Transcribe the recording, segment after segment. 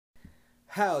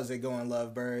How's it going,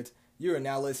 lovebirds? You are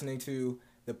now listening to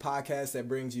the podcast that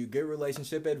brings you good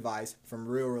relationship advice from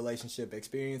real relationship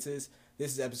experiences.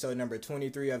 This is episode number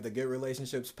 23 of the Good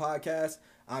Relationships podcast.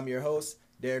 I'm your host,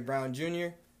 Derek Brown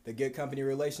Jr., the Good Company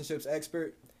Relationships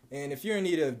expert. And if you're in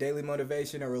need of daily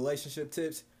motivation or relationship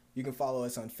tips, you can follow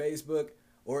us on Facebook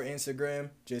or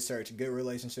Instagram. Just search Good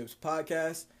Relationships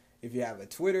Podcast. If you have a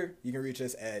Twitter, you can reach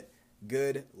us at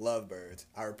Good Lovebirds.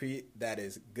 I repeat, that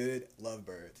is Good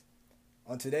Lovebirds.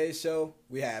 On today's show,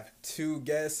 we have two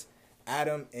guests,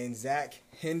 Adam and Zach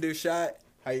Hendershot.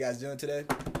 How you guys doing today?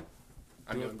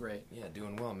 I'm doing great. Yeah,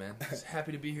 doing well, man. Just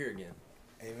happy to be here again.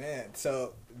 Amen.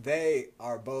 So they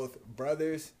are both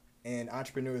brothers and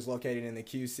entrepreneurs located in the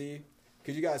QC.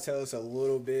 Could you guys tell us a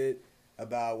little bit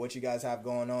about what you guys have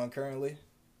going on currently?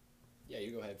 Yeah,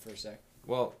 you go ahead first, Zach.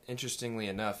 Well, interestingly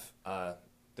enough,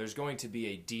 there's going to be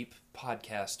a deep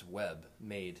podcast web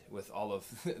made with all of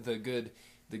the good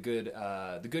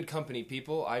company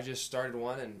people. I just started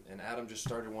one, and Adam just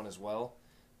started one as well.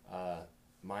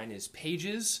 Mine is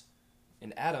Pages,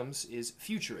 and Adam's is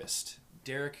Futurist.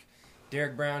 Derek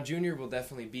Brown Jr. will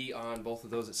definitely be on both of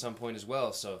those at some point as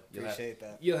well. So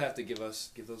you'll have to give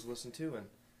those a listen too. And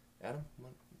Adam,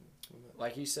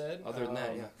 like he said, other than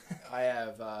that, I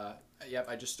have. I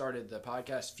just started the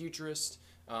podcast Futurist.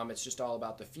 It's just all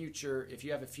about the future. If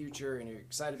you have a future and you're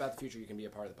excited about the future, you can be a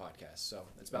part of the podcast. So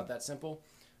it's about that simple.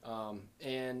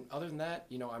 And other than that,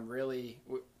 I'm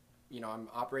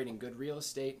operating good real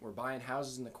estate. We're buying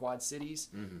houses in the Quad Cities.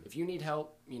 Mm-hmm. If you need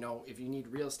help, if you need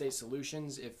real estate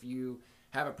solutions, if you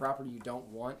have a property you don't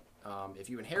want, if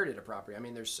you inherited a property,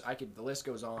 the list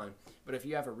goes on. But if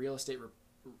you have a real estate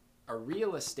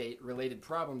related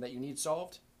problem that you need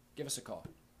solved, give us a call.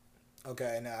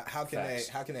 Okay, now how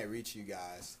can they reach you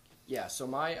guys? Yeah, so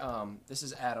this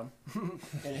is Adam,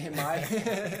 and my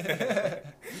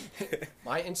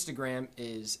Instagram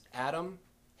is Adam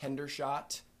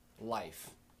Hendershot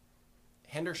Life.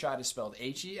 Hendershot is spelled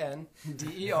HenderShott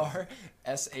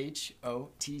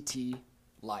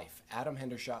Life. Adam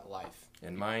Hendershot Life.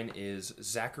 And mine is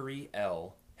Zachary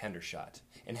L. Hendershot,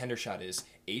 and Hendershot is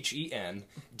HenderShott.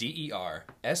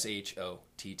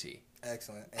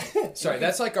 Excellent. Sorry,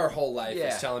 that's like our whole life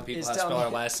is telling people how to spell our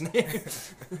last name.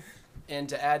 And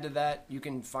to add to that, you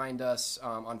can find us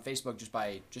on Facebook just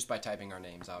by typing our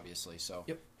names, obviously. So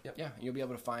yep. Yeah, you'll be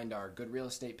able to find our Good Real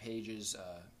Estate pages.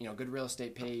 Good Real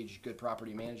Estate page, Good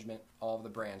Property Management, all of the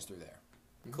brands through there.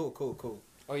 Cool.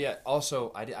 Oh yeah.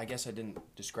 Also, I guess I didn't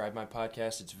describe my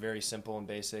podcast. It's very simple and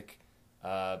basic.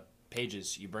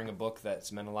 Pages. You bring a book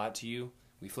that's meant a lot to you.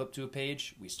 We flip to a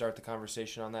page. We start the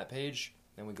conversation on that page.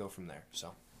 Then we go from there.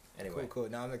 So, anyway. Cool.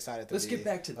 Now I'm excited to Let's get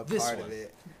back to this part one. of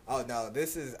it. Oh no,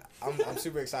 I'm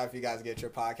super excited for you guys to get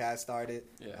your podcast started.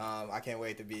 Yeah. I can't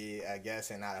wait to be a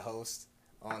guest and not a host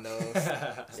on those.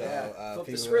 Flip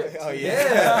the script. Oh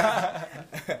yeah.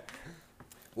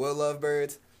 Well,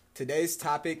 lovebirds, today's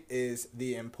topic is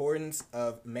the importance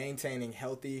of maintaining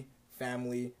healthy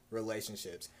family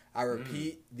relationships. I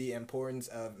repeat, the importance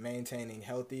of maintaining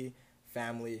healthy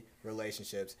family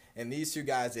relationships. And these two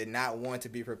guys did not want to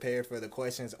be prepared for the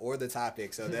questions or the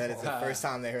topic, so that is the first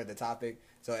time they heard the topic.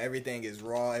 So everything is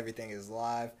raw, everything is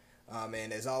live.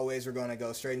 And as always, we're going to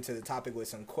go straight into the topic with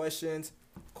some questions.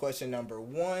 Question number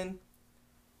 1,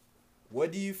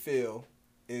 what do you feel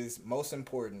is most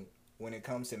important when it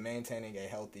comes to maintaining a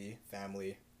healthy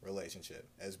family relationship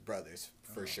as brothers,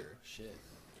 for sure? Shit.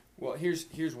 Well,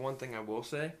 here's one thing I will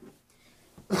say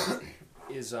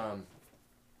is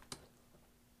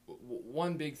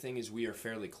one big thing is we are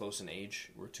fairly close in age.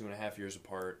 We're 2.5 years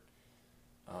apart.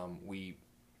 We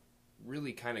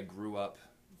really kind of grew up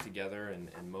together, and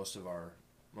most of our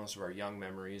young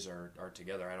memories are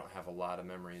together. I don't have a lot of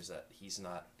memories that he's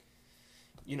not,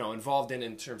 involved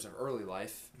in terms of early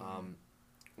life.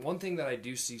 Mm-hmm. One thing that I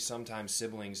do see sometimes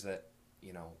siblings that,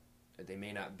 they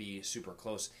may not be super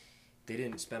close. They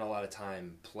didn't spend a lot of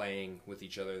time playing with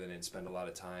each other. They didn't spend a lot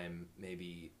of time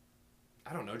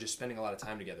just spending a lot of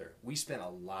time together. We spent a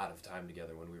lot of time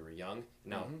together when we were young.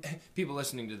 Now, people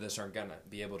listening to this aren't going to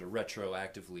be able to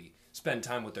retroactively spend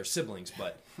time with their siblings,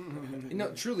 but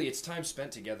truly, it's time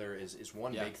spent together is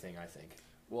one big thing, I think.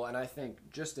 Well, and I think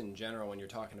just in general, when you're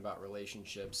talking about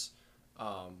relationships,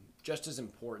 just as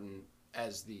important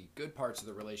as the good parts of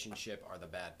the relationship are the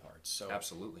bad parts. So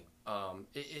absolutely.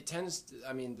 It tends to,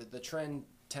 the trend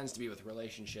tends to be with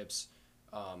relationships,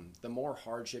 the more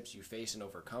hardships you face and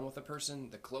overcome with a person,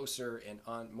 the closer and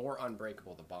more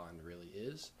unbreakable the bond really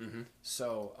is. Mm-hmm.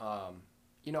 So,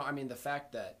 the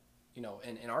fact that,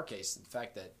 in our case, the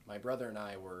fact that my brother and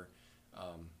I were,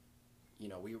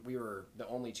 we were the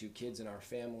only two kids in our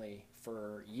family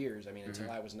for years. I mean, until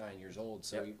I was 9 years old.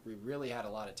 So we really had a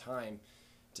lot of time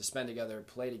to spend together,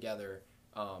 play together,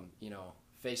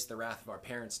 face the wrath of our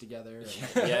parents together.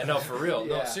 Yeah, no, for real.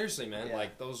 Yeah. No, seriously, man. Yeah.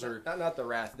 Like, those are... Not the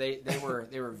wrath. They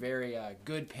were very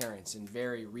good parents and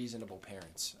very reasonable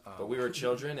parents. But we were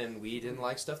children, and we didn't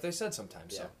like stuff they said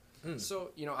sometimes, so...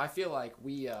 So, I feel like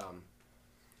we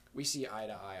see eye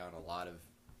to eye on a lot of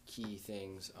key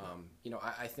things.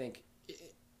 I think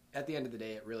at the end of the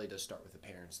day, it really does start with the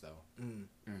parents, though,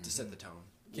 to set the tone.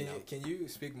 Can you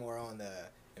speak more on the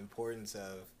importance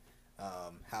of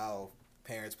how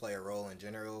parents play a role in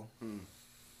general?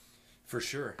 For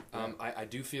sure. I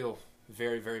do feel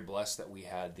very, very blessed that we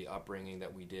had the upbringing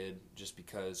that we did, just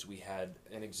because we had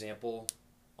an example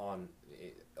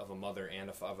of a mother and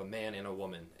of a man and a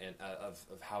woman, and of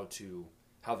how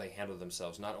they handle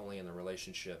themselves, not only in the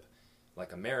relationship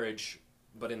like a marriage,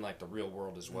 but in like the real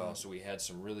world as well. So we had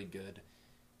some really good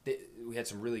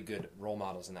role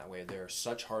models in that way. They're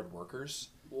such hard workers.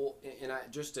 Well, and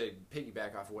just to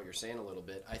piggyback off of what you're saying a little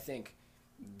bit, I think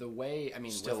the way,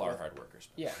 still are hard workers.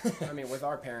 Yeah, with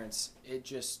our parents, it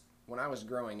just, when I was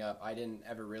growing up, I didn't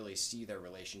ever really see their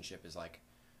relationship as like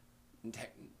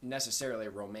necessarily a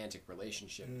romantic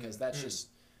relationship, because that's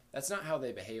not how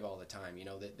they behave all the time.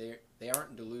 That they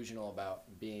aren't delusional about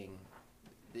being.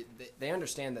 They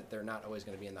understand that they're not always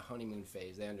going to be in the honeymoon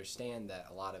phase. They understand that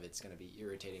a lot of it's going to be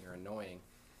irritating or annoying.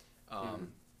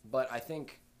 But I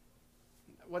think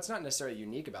what's not necessarily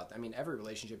unique about that, every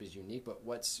relationship is unique, but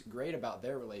what's great about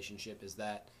their relationship is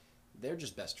that they're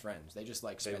just best friends. They just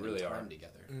like spending time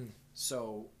together.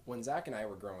 So when Zach and I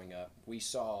were growing up, we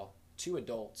saw two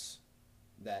adults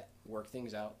that work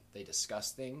things out. They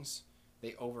discuss things.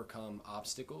 They overcome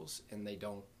obstacles, and they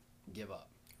don't give up.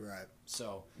 Right.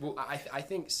 So I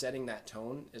think setting that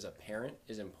tone as a parent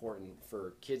is important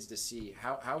for kids to see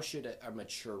how should a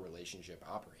mature relationship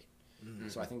operate.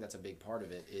 So I think that's a big part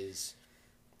of it is,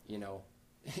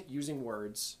 using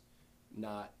words,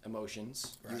 not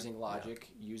emotions, using logic,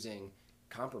 using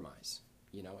compromise.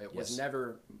 It was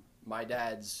never my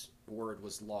dad's word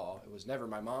was law. It was never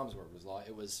my mom's word was law.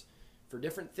 It was for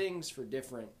different things, for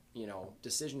different,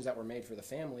 decisions that were made for the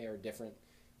family, or different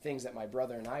things that my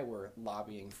brother and I were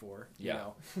lobbying for,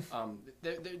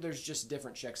 there's just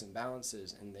different checks and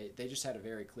balances, and they just had a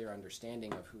very clear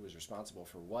understanding of who was responsible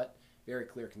for what, very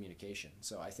clear communication.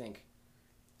 So I think,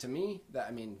 to me,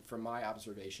 that, from my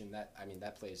observation,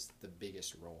 that plays the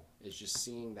biggest role, is just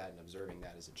seeing that and observing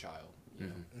that as a child.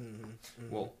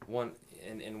 Well, one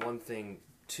thing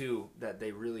too that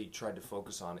they really tried to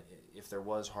focus on, if there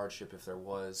was hardship, if there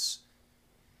was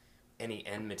any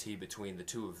enmity between the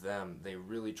two of them, they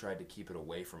really tried to keep it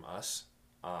away from us.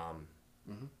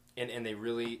 And they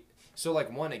really, so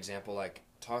like one example, like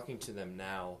talking to them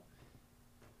now,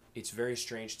 it's very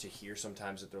strange to hear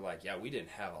sometimes that they're like, yeah, we didn't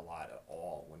have a lot at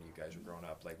all when you guys were growing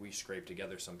up. Like, we scraped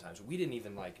together sometimes. We didn't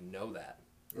even like know that,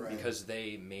 because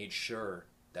they made sure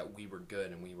that we were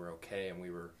good and we were okay, and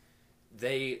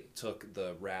they took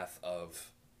the wrath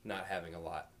of not having a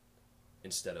lot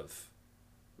instead of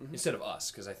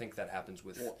us, because I think that happens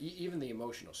with even the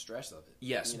emotional stress of it.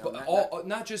 Yes, but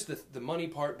not just the money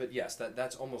part, but yes,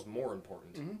 that's almost more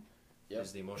important.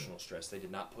 Is the emotional stress. They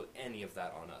did not put any of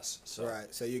that on us. So.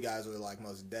 Right. So you guys would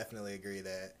most definitely agree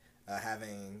that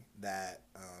having that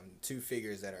two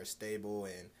figures that are stable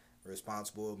and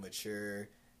responsible, mature,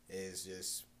 is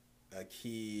just a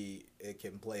key. It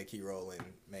can play a key role in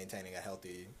maintaining a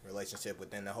healthy relationship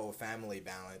within the whole family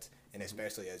balance, and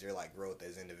especially as your growth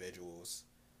as individuals.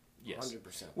 Yes.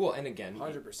 100%. Well, and again,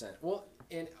 100%. Well,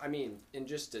 and and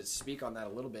just to speak on that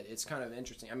a little bit, it's kind of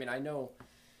interesting. I know.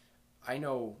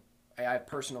 I have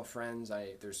personal friends.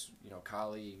 There's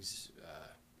colleagues,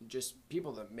 just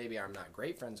people that maybe I'm not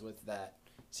great friends with, that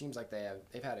seems like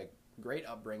they've had a great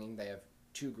upbringing. They have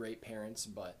two great parents,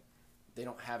 but they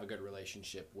don't have a good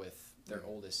relationship with their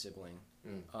oldest sibling.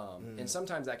 And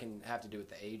sometimes that can have to do with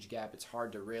the age gap. It's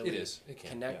hard to really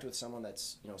connect with someone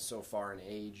that's so far in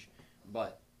age.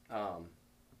 But I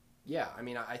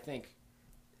think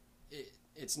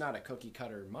it's not a cookie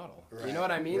cutter model. Right. You know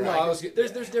what I mean? Right.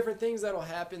 There's different things that'll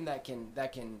happen that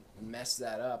can mess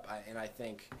that up. I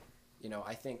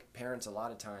think parents a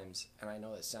lot of times, and I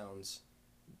know that sounds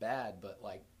bad, but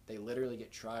they literally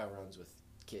get trial runs with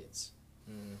kids.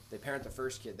 They parent the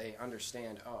first kid. They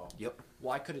understand.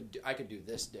 Well, I could do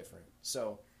this different.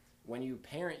 So when you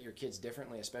parent your kids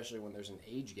differently, especially when there's an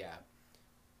age gap,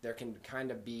 there can kind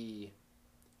of be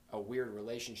a weird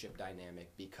relationship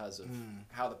dynamic because of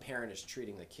how the parent is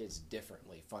treating the kids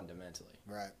differently fundamentally.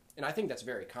 Right. And I think that's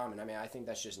very common. I think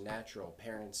that's just natural.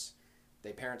 Parents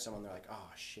they parent someone, they're like,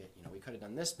 oh shit, we could have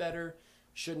done this better,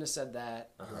 shouldn't have said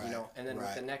that, and then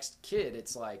with the next kid,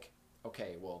 it's like,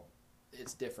 okay, well,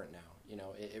 it's different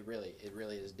now, it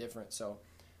really is different. So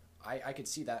I could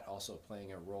see that also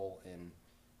playing a role in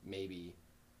maybe,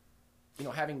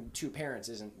 having two parents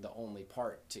isn't the only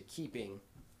part to keeping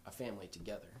a family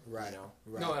together. Right.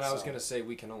 Right. No, and I was going to say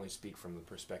we can only speak from the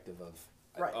perspective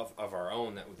of our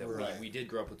own, that we did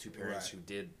grow up with two parents who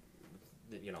did,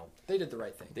 they did the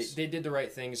right things. They did the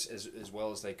right things as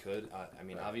well as they could. I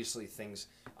mean, obviously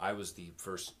I was the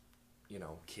first,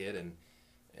 kid, and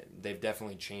they've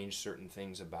definitely changed certain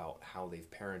things about how they've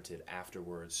parented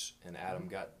afterwards. And Adam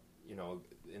got,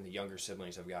 in the younger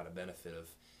siblings, have got a benefit of,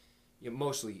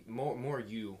 mostly more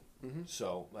you. Mm-hmm.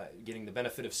 So getting the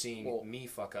benefit of seeing me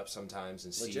fuck up sometimes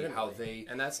and see how they,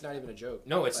 and that's not even a joke.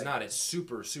 No, it's not. It's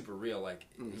super real. Like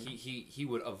he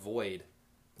would avoid,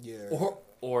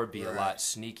 or be a lot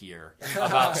sneakier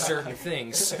about certain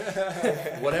things.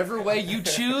 Whatever way you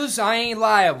choose, I ain't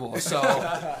liable. So,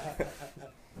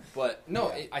 but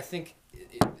no, I think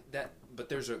but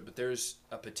there's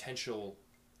a potential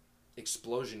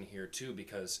explosion here too,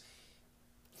 because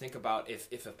think about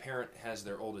if a parent has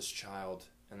their oldest child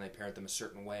and they parent them a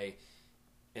certain way,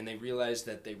 and they realize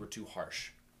that they were too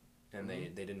harsh, and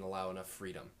they didn't allow enough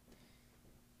freedom.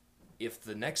 If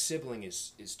the next sibling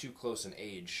is too close in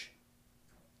age,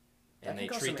 and they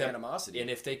treat them animosity, and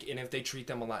if they treat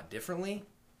them a lot differently,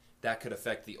 that could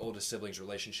affect the oldest sibling's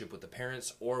relationship with the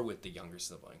parents or with the younger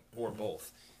sibling, or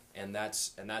both. And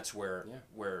that's where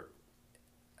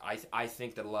I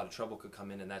think that a lot of trouble could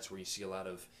come in, and that's where you see a lot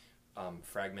of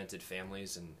fragmented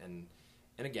families. And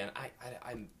again,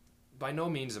 I'm by no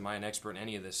means am I an expert in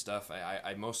any of this stuff.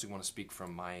 I mostly want to speak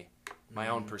from my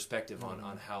own perspective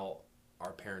on how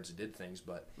our parents did things,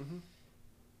 but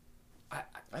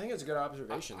I think it's a good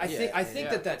observation. I think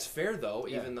that that's fair, though,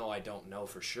 even though I don't know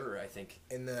for sure. I think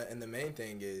and the main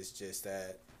thing is just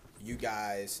that you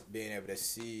guys being able to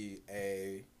see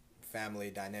a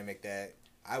family dynamic that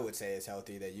I would say is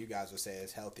healthy, that you guys would say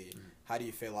is healthy. How do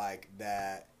you feel like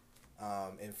that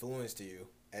influenced you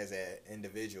as an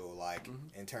individual, like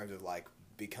in terms of like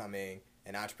becoming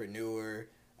an entrepreneur,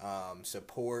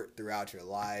 support throughout your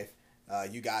life,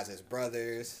 you guys as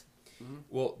brothers?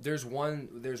 Well, there's one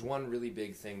really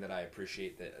big thing that I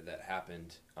appreciate that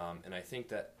happened, and I think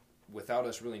that without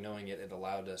us really knowing it, it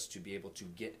allowed us to be able to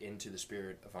get into the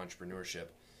spirit of entrepreneurship,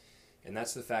 and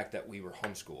that's the fact that we were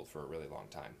homeschooled for a really long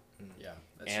time. Yeah,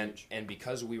 that's huge. And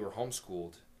because we were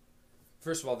homeschooled,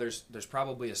 first of all, there's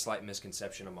probably a slight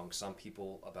misconception among some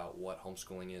people about what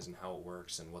homeschooling is and how it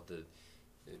works, and what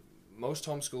most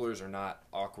homeschoolers are not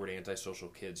awkward, antisocial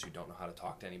kids who don't know how to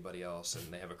talk to anybody else,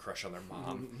 and they have a crush on their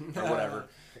mom or whatever.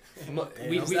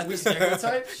 We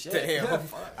stereotype? Shit. Damn,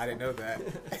 I didn't know that.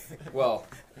 Well,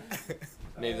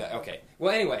 maybe that. Okay.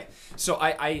 Well, anyway, so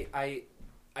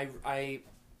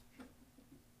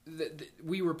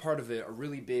we were part of a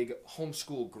really big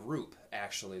homeschool group,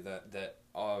 actually, that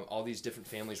all these different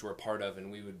families were a part of,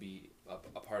 and we would be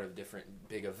a part of different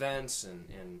big events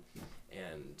and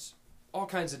all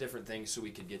kinds of different things, so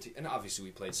we could get to, and obviously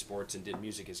we played sports and did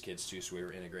music as kids too, so we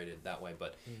were integrated that way.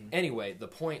 But anyway, the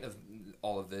point of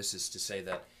all of this is to say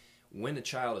that when a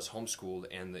child is homeschooled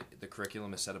and the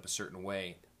curriculum is set up a certain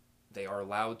way, they are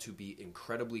allowed to be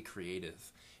incredibly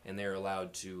creative, and they're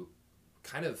allowed to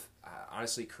kind of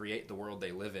honestly create the world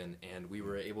they live in. And we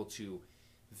were able to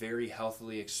very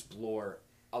healthily explore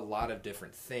a lot of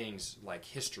different things like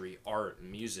history, art,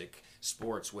 music,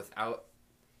 sports, without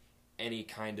any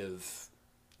kind of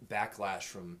backlash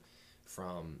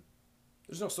from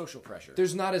there's no social pressure.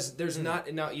 There's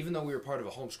not now, even though we were part of a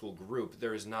homeschool group,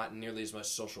 there is not nearly as much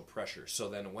social pressure. So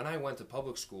then when I went to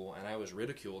public school and I was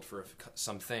ridiculed for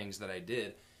some things that I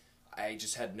did, I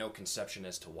just had no conception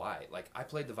as to why. Like, I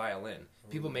played the violin.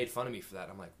 People made fun of me for that.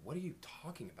 I'm like, what are you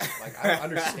talking about? Like, I don't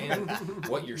understand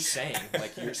what you're saying.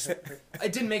 Like,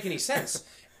 it didn't make any sense.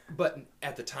 But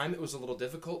at the time, it was a little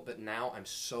difficult. But now I'm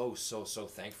so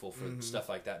thankful for stuff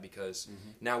like that, because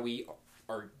now we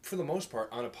are, for the most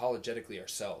part, unapologetically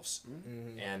ourselves.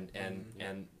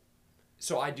 And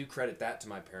so I do credit that to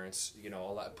my parents, a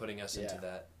lot, putting us into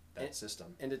that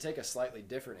system. And to take a slightly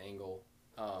different angle,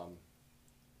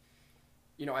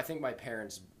 I think our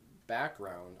parents'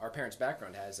 background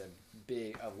has a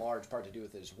large part to do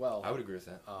with it as well. I would agree with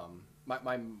that.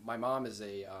 My mom is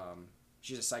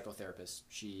she's a psychotherapist.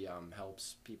 She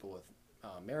helps people with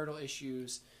marital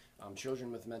issues,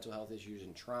 children with mental health issues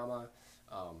and trauma,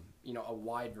 a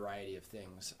wide variety of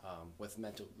things with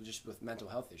mental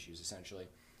health issues, essentially.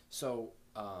 So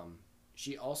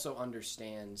she also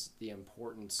understands the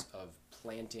importance of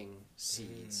planting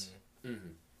seeds.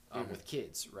 with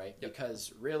kids, right? Yep.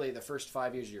 Because really the first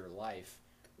 5 years of your life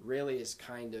really is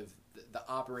kind of the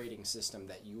operating system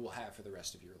that you will have for the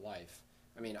rest of your life.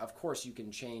 I mean, of course you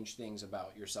can change things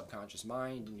about your subconscious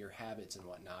mind and your habits and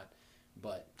whatnot,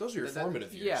 but those are your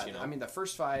formative years. Yeah, you know? I mean, the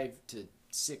first 5 to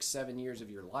 6, 7 years of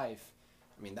your life,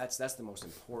 I mean, that's the most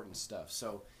important stuff.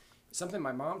 So something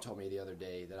my mom told me the other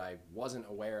day that I wasn't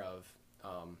aware of,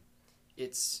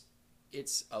 it's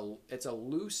a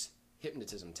loose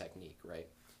hypnotism technique, right?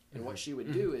 And what she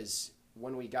would do is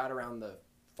when we got around the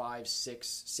 5,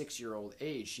 6-year-old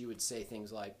age, she would say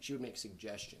things like, she would make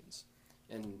suggestions,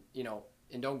 and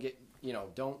don't get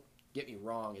me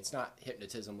wrong, it's not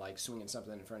hypnotism like swinging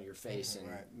something in front of your face and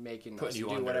making us do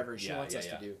whatever she wants us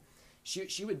to do.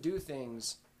 She would do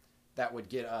things that would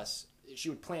get us, she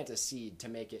would plant a seed to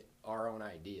make it our own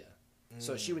idea.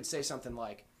 So she would say something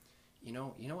like,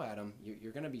 Adam,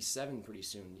 you're going to be 7 pretty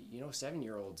soon.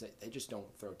 7-year-olds, they just don't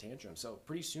throw tantrums. So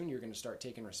pretty soon you're going to start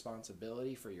taking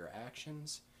responsibility for your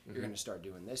actions. You're going to start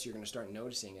doing this. You're going to start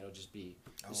noticing. It'll just be,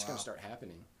 going to start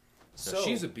happening. So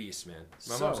she's a beast, man.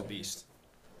 My mom's a beast.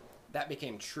 That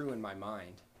became true in my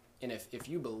mind. And if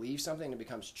you believe something that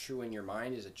becomes true in your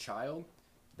mind as a child,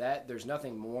 that there's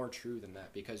nothing more true than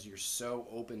that, because you're so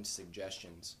open to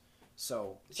suggestions.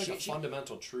 So it's like a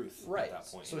fundamental truth right. at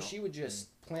that point. So she would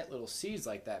just plant little seeds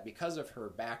like that. Because of her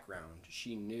background,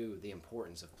 she knew the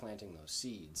importance of planting those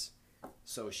seeds.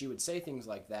 So she would say things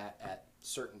like that at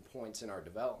certain points in our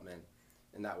development,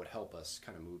 and that would help us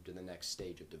kind of move to the next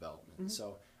stage of development.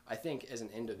 So I think as an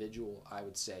individual, I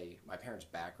would say my parents'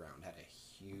 background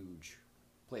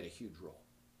played a huge role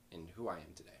in who I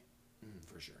am today,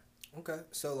 for sure. Okay,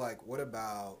 so like, what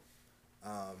about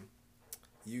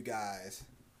you guys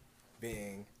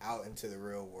being out into the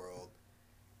real world?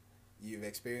 You've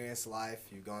experienced life,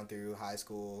 you've gone through high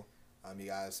school, you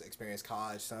guys experienced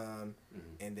college some,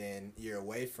 and then you're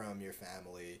away from your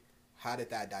family. How did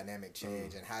that dynamic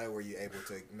change, and how were you able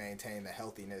to maintain the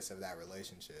healthiness of that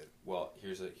relationship? Well,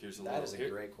 here's a that is a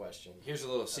great question. Here's a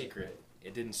little secret.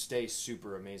 It didn't stay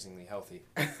super amazingly healthy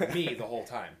for me the whole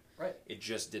time. Right. It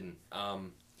just didn't.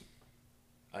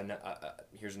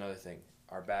 Here's another thing.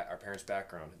 Our parents'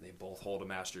 background, they both hold a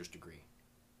master's degree.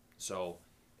 So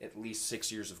at least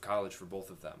 6 years of college for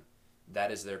both of them.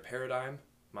 That is their paradigm.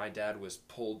 My dad was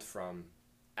pulled from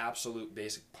absolute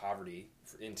basic poverty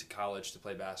into college to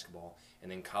play basketball, and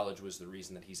then college was the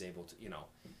reason that he's able to,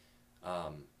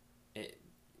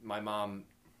 my mom,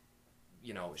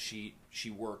 she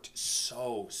worked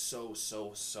so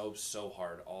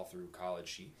hard all through college.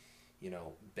 She,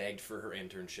 begged for her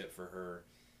internship for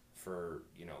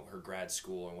her grad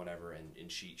school and whatever,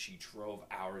 and she drove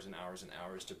hours and hours and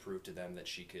hours to prove to them that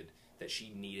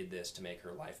she needed this to make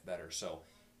her life better. So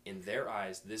in their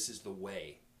eyes, this is the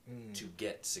way to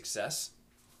get success.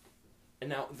 And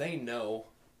now they know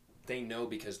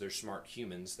because they're smart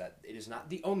humans that it is not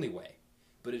the only way,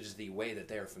 but it is the way that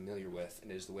they are familiar with,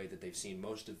 and it is the way that they've seen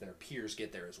most of their peers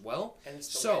get there as well. And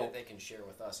it's the way that they can share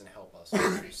with us and help us.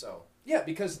 So yeah,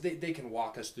 because they can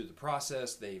walk us through the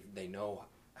process. They know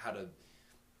how to,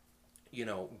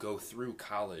 go through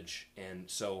college. And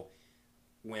so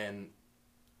when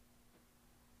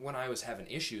I was having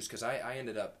issues, because I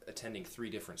ended up attending 3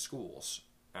 different schools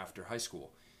after high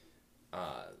school,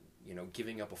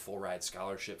 giving up a full ride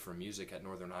scholarship for music at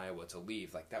Northern Iowa to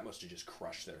leave, like that must have just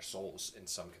crushed their souls in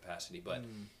some capacity. But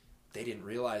they didn't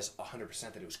realize 100%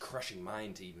 that it was crushing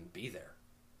mine to even be there.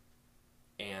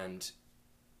 And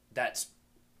it's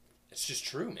just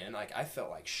true, man. Like, I felt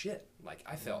like shit. Like,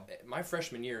 I felt my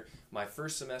freshman year, my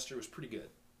first semester was pretty good.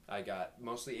 I got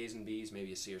mostly A's and B's,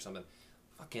 maybe a C or something.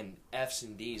 Fucking F's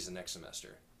and D's the next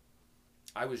semester.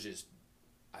 I was just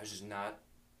not,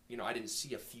 I didn't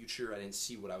see a future. I didn't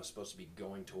see what I was supposed to be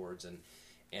going towards.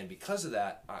 And because of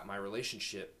that, my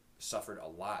relationship suffered a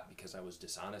lot, because I was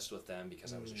dishonest with them,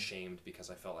 because I was ashamed, because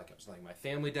I felt like I was letting my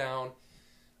family down.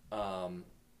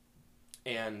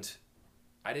 And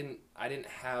I didn't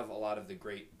have a lot of the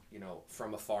great,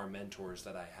 from afar mentors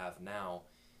that I have now,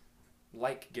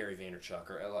 like Gary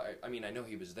Vaynerchuk, I know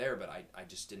he was there, but I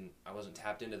wasn't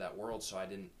tapped into that world, so I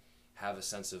didn't have a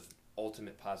sense of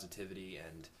ultimate positivity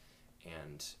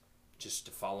and just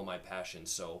to follow my passion.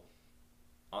 So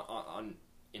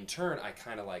in turn, I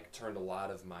kind of like turned a lot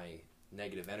of my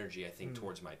negative energy, I think,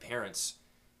 towards my parents,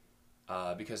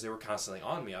 because they were constantly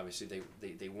on me. Obviously,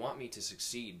 they want me to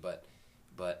succeed, but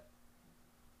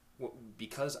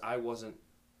because I wasn't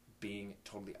being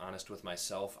totally honest with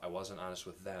myself, I wasn't honest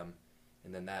with them,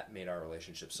 and then that made our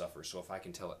relationship suffer. So if I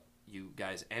can tell you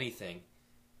guys anything,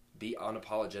 be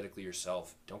unapologetically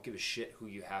yourself. Don't give a shit who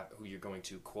you're going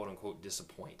to quote unquote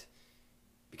disappoint.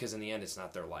 because in the end, it's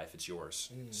not their life, it's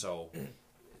yours. So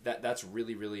that's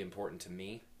really, really important to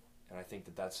me. And I think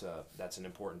that's an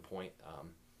important point.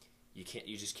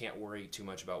 You just can't worry too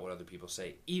much about what other people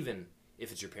say, even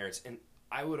if it's your parents. And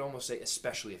I would almost say,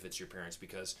 especially if it's your parents,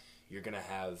 because you're going to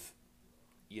have,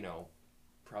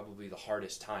 probably the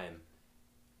hardest time,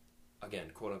 again,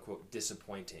 quote unquote,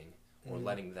 disappointing or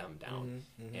letting them down.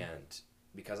 And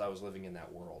because I was living in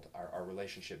that world, our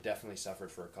relationship definitely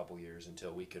suffered for a couple years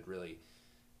until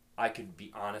I could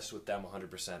be honest with them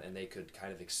 100%, and they could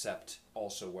kind of accept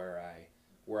also where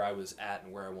I was at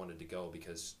and where I wanted to go,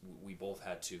 because we both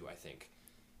had to, I think,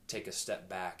 take a step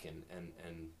back and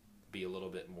be a little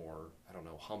bit more, I don't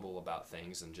know, humble about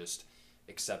things and just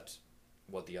accept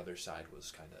what the other side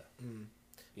was kind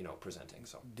of, presenting.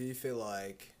 So, do you feel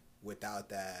like without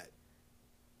that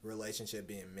relationship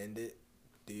being mended,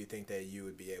 do you think that you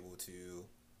would be able to,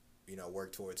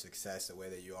 work towards success the way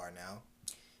that you are now?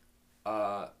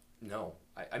 No.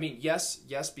 I mean,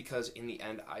 yes, because in the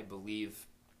end, I believe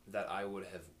that I would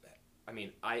have,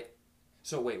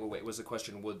 so wait, was the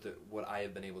question, would I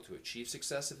have been able to achieve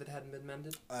success if it hadn't been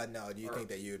mended? No, do you think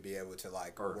that you would be able to,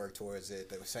 work towards it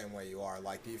the same way you are?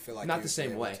 Like, do you feel like not the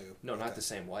same way? No, Okay. Not the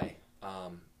same way.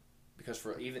 Because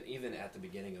for even at the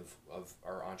beginning of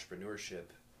our entrepreneurship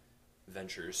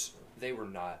ventures, they were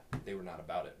not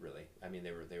about it, really. I mean,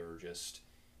 they were just,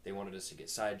 they wanted us to get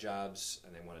side jobs,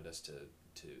 and they wanted us to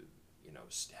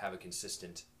have a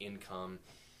consistent income,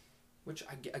 which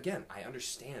I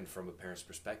understand from a parent's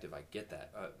perspective. I get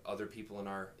that. Other people in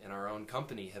our own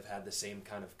company have had the same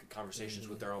kind of conversations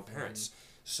with their own parents.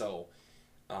 So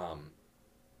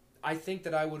I think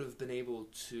that I would have been able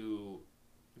to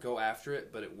go after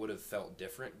it, but it would have felt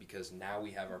different because now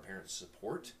we have our parents'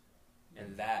 support,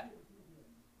 and that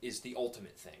is the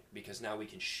ultimate thing, because now we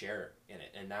can share in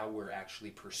it, and now we're actually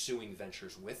pursuing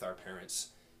ventures with our parents.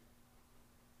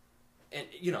 And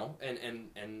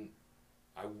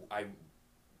I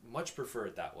much prefer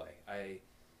it that way.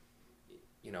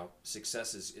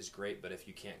 Success is great, but if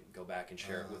you can't go back and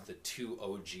share it with the two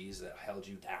OGs that held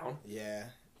you down,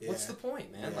 what's the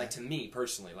point, man? Yeah. Like, to me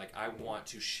personally, I want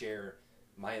to share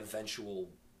my eventual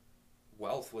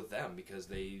wealth with them because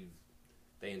they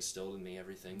instilled in me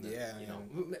everything that,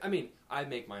 I mean, I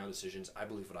make my own decisions. I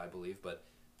believe what I believe, but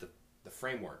the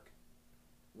framework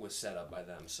was set up by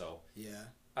them. So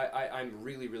I'm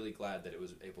really, really glad that it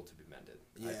was able to be mended.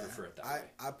 I prefer it that way.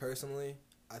 I personally,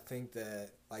 I think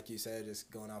that, like you said,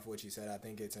 just going off what you said, I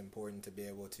think it's important to be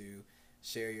able to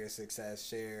share your success,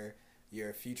 share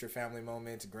your future family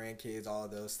moments, grandkids, all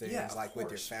of those things, with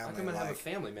your family. I'm gonna have a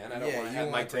family, man. I don't want to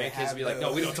have my grandkids be like,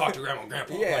 no, we don't talk to grandma and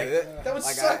grandpa. That would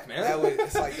suck, man.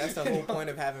 It's that's the whole point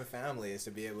of having family, is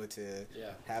to be able to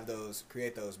have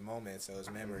create those moments, those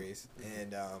memories.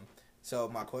 And so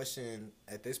my question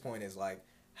at this point is,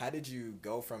 how did you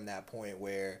go from that point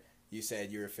where you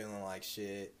said you were feeling like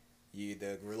shit,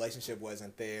 the relationship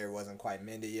wasn't there, wasn't quite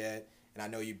mended yet, and I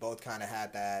know you both kind of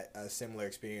had that similar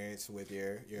experience with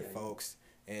your folks.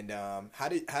 And how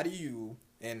would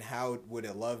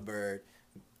a Lovebird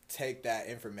take that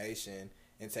information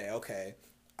and say, okay,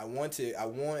 I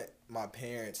want my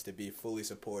parents to be fully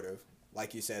supportive,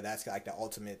 like you said, that's like the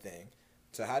ultimate thing.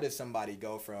 So how does somebody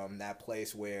go from that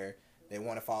place where they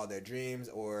want to follow their dreams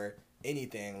or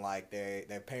anything, like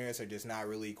their parents are just not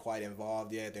really quite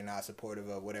involved yet, they're not supportive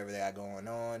of whatever they got going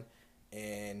on,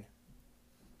 and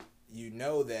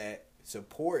that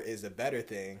support is a better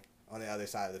thing on the other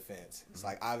side of the fence. It's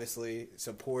obviously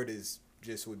support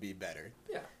would be better.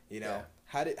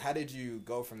 How did you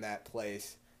go from that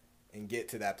place and get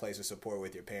to that place of support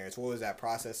with your parents? What was that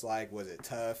process like? Was it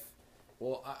tough?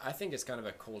 Well, I think it's kind of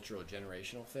a cultural,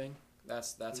 generational thing.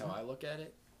 That's how I look at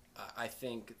it. I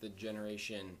think the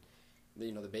generation,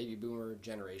 the baby boomer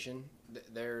generation,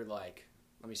 they're like,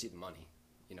 let me see the money,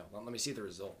 let me see the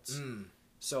results.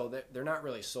 So they're not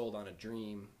really sold on a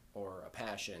dream or a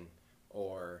passion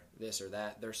or this or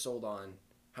that. They're sold on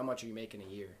how much are you making a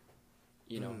year.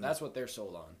 That's what they're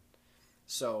sold on.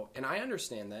 So, and I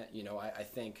understand that. I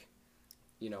think,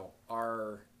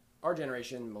 our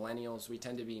generation, millennials, we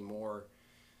tend to be more,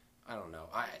 I don't know,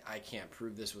 I can't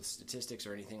prove this with statistics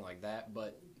or anything like that,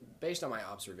 but based on my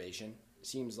observation, it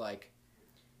seems like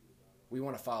we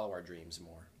want to follow our dreams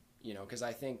more, because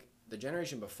I think the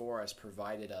generation before us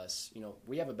provided us,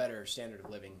 we have a better standard of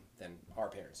living than our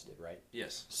parents did, right?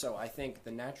 Yes. So I think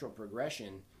the natural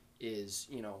progression is,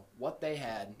 what they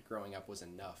had growing up was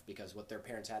enough, because what their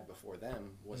parents had before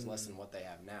them was less than what they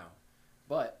have now.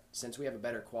 But since we have a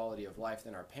better quality of life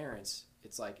than our parents,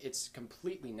 it's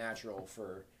completely natural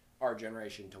for our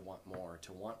generation to want more,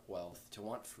 to want wealth, to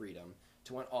want freedom,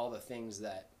 to want all the things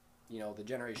that the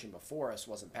generation before us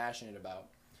wasn't passionate about.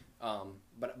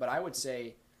 But I would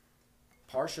say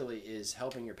partially is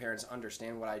helping your parents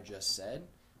understand what I just said,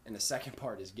 and the second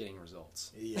part is getting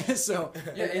results. Yeah. So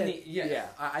Yeah,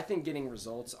 I think getting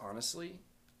results, honestly,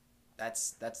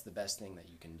 that's the best thing that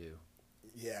you can do.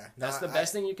 Yeah, That's the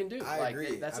best thing you can do. I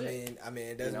agree. That's it. I mean,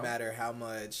 it doesn't matter how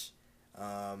much.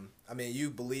 You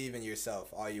believe in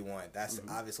yourself all you want. That's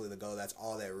obviously the goal. That's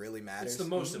all that really matters. It's the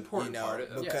most important part.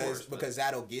 Because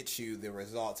that'll get you the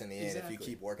results in the end if you Exactly.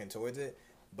 keep working towards it.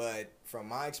 But from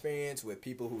my experience with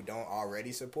people who don't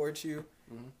already support you,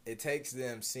 it takes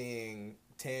them seeing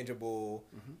tangible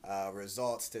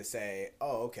results to say,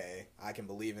 oh, okay, I can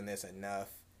believe in this enough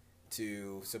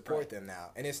to support them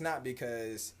now. And it's not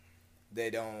because they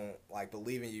don't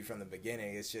believe in you from the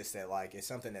beginning. It's just that it's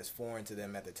something that's foreign to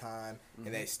them at the time,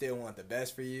 and they still want the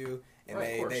best for you, and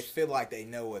they feel like they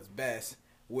know what's best,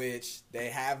 which they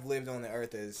have lived on the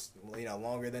earth as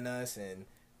longer than us, and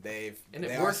they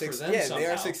worked for them they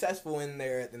somehow. are successful in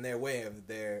their way of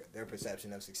their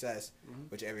perception of success,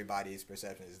 which everybody's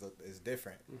perception is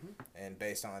different, and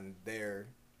based on their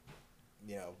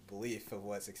belief of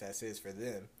what success is for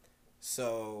them.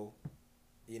 So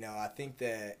I think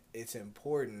that it's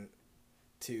important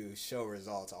to show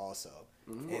results also,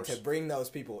 and to bring those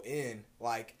people in.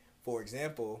 For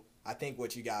example, I think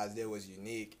what you guys did was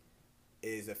unique,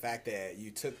 is the fact that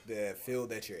you took the field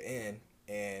that you're in,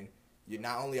 and you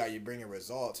not only are you bringing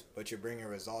results, but you're bringing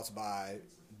results by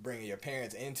bringing your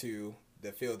parents into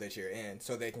the field that you're in,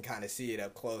 so they can kind of see it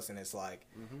up close. And it's I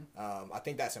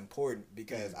think that's important,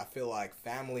 because I feel like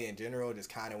family in general just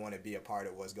kind of want to be a part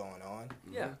of what's going on.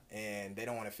 Yeah. And they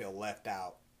don't want to feel left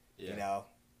out, Yeah.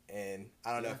 And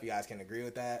I don't know if you guys can agree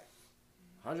with that.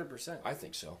 100%. I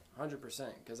think so.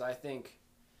 100%. Because I think,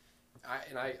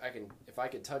 if I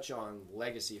could touch on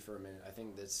legacy for a minute, I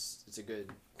think it's a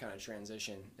good kind of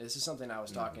transition. This is something I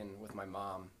was talking with my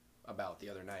mom about the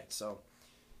other night.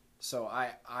 So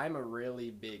I'm a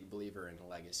really big believer in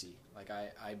legacy.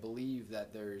 I believe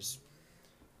that there's.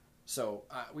 So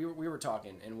we were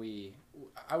talking, and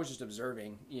I was just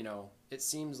observing. It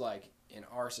seems like in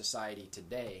our society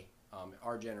today,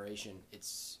 our generation,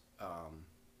 it's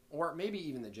or maybe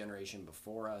even the generation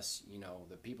before us.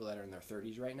 The people that are in their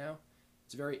 30s right now,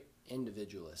 it's a very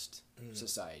individualist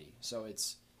society. So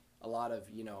it's a lot of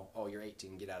oh, you're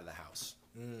 18, get out of the house.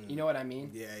 You know what I mean?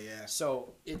 Yeah, yeah.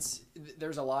 So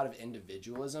there's a lot of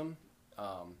individualism,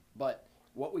 but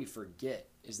what we forget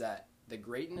is that the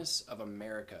greatness of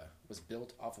America was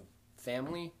built off of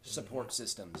family support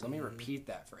systems. Let me repeat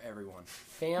that for everyone.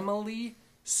 Family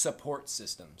support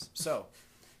systems. So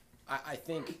I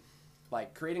think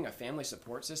creating a family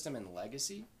support system and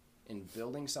legacy and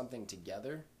building something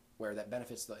together where that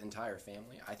benefits the entire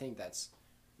family, I think that's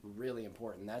really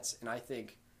important. And I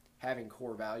think having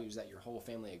core values that your whole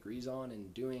family agrees on,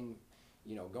 and doing,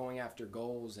 going after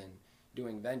goals and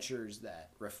doing ventures that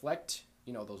reflect,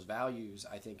 those values,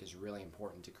 I think is really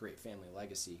important to create family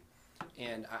legacy.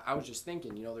 And I was just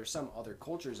thinking, there's some other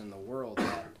cultures in the world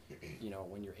that,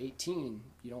 when you're 18,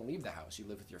 you don't leave the house. You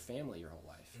live with your family your whole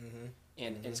life.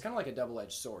 And it's kind of like a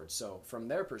double-edged sword. So from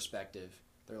their perspective,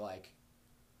 they're like,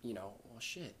 well,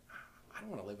 shit, I don't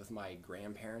want to live with my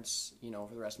grandparents,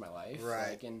 for the rest of my life.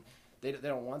 Right. And they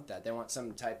don't want that. They want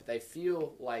some type. They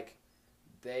feel like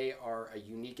they are a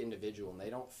unique individual, and they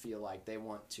don't feel like they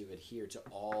want to adhere to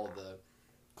all the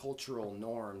cultural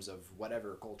norms of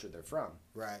whatever culture they're from.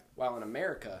 Right. While in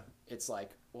America, it's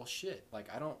like, well, shit.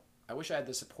 I wish I had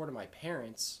the support of my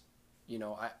parents.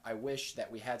 I wish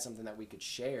that we had something that we could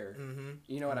share.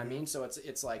 You know what I mean? So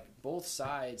it's like both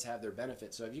sides have their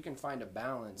benefits. So if you can find a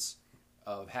balance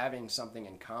of having something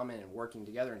in common and working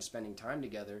together and spending time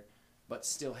together, but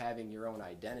still having your own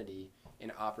identity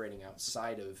and operating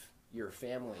outside of your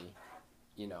family,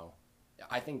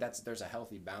 I think there's a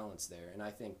healthy balance there. And I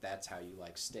think that's how you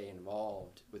stay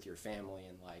involved with your family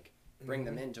and bring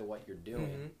them into what you're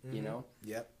doing,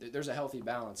 Yep. There's a healthy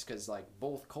balance, because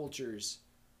both cultures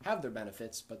have their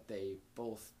benefits, but they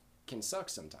both can suck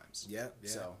sometimes. Yeah.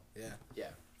 So,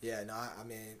 yeah. Yeah, no,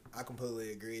 I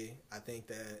completely agree. I think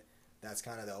that that's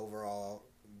kind of the overall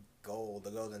goal,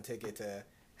 the golden ticket, to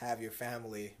have your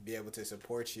family be able to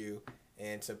support you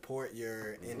and support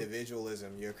your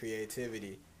individualism, your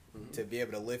creativity, to be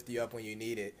able to lift you up when you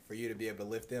need it, for you to be able to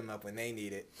lift them up when they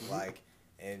need it,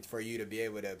 and for you to be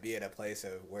able to be at a place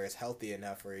of where it's healthy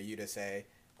enough for you to say,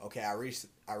 okay, I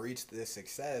reached this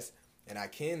success, and I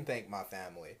can thank my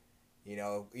family. You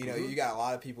got a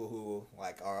lot of people who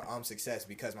I'm success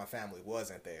because my family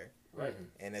wasn't there. Right.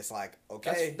 And it's like,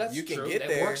 okay, that's you can true. get It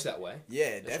there. works that way. Yeah,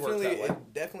 It's definitely. worked that way.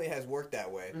 It definitely has worked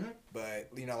that way. But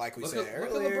like we Look said at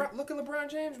earlier, look at LeBron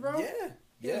James, bro. yeah,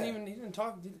 He didn't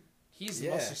talk. He's the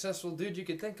most successful dude you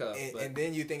could think of. And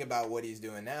then you think about what he's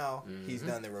doing now. He's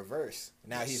done the reverse.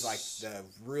 Now he's like the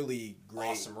really great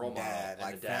awesome role dad,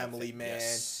 model, like family man.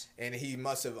 Yes. And he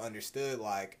must have understood,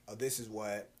 like, oh, this is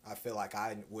what I feel like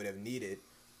I would have needed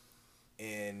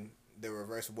in the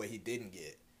reverse of what he didn't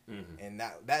get. And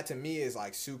that to me is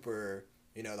like super,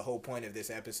 the whole point of this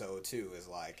episode too is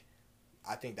like,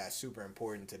 I think that's super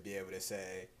important to be able to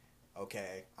say,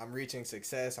 okay, I'm reaching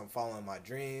success, I'm following my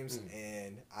dreams,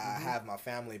 and I have my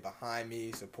family behind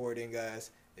me supporting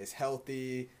us. It's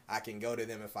healthy. I can go to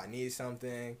them if I need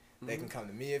something. They can come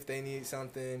to me if they need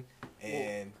something.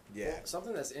 And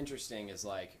something that's interesting is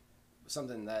like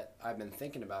something that I've been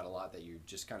thinking about a lot that you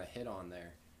just kind of hit on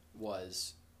there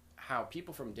was how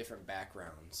people from different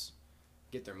backgrounds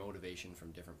get their motivation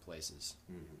from different places,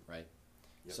 right?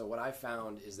 Yep. So what I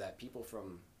found is that people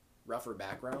from rougher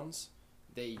backgrounds,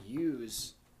 they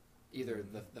use either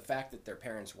the fact that their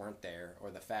parents weren't there,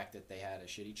 or the fact that they had a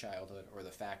shitty childhood, or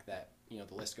the fact that,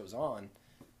 the list goes on,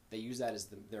 they use that as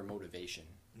their motivation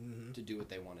to do what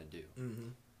they want to do.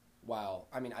 While,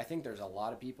 I think there's a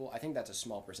lot of people, I think that's a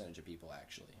small percentage of people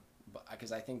actually, but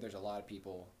because I think there's a lot of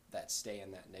people that stay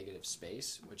in that negative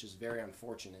space, which is very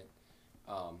unfortunate.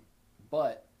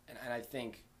 But I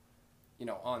think,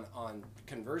 on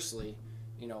conversely,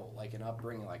 like an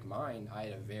upbringing like mine,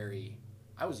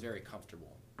 I was very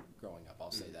comfortable growing up.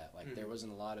 I'll say that. Like there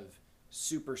wasn't a lot of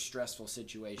super stressful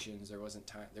situations.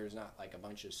 There's not like a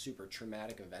bunch of super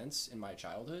traumatic events in my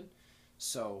childhood.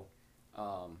 So,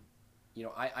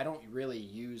 I don't really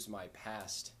use my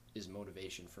past as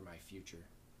motivation for my future.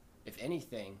 If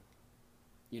anything,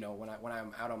 when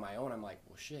I'm out on my own, I'm like,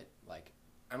 well, shit, like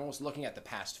I'm almost looking at the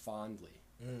past fondly.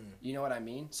 You know what I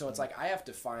mean? So it's like I have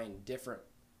to find different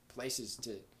places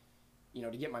to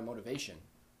get my motivation.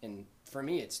 And for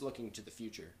me, it's looking to the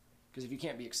future. Because if you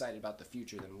can't be excited about the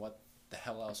future, then what the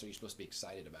hell else are you supposed to be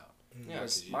excited about? Yeah,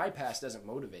 because my past doesn't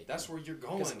motivate that's me. Where you're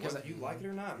going, whether you like it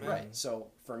or not, man. Right. So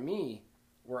for me,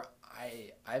 where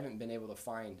I haven't been able to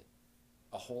find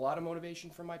a whole lot of motivation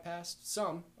from my past.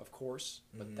 Some, of course,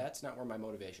 but that's not where my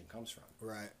motivation comes from.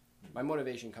 Right. My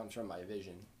motivation comes from my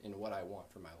vision and what I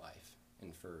want for my life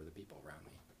and for the people around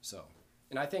me. So,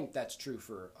 and I think that's true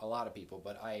for a lot of people,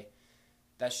 but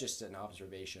that's just an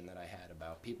observation that I had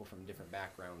about people from different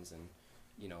backgrounds and,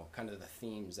 kind of the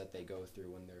themes that they go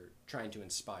through when they're trying to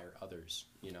inspire others,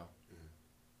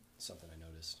 Something I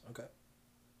noticed. Okay.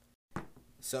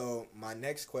 So my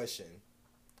next question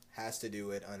has to do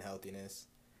with unhealthiness,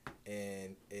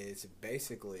 and it's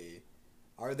basically,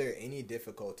 are there any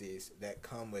difficulties that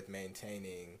come with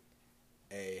maintaining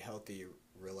a healthy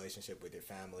relationship with your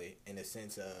family, in the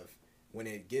sense of when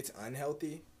it gets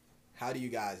unhealthy, how do you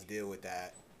guys deal with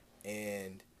that?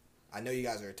 And I know you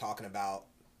guys are talking about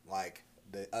like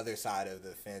the other side of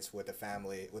the fence with the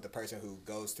family, with the person who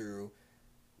goes through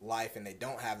life and they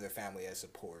don't have their family as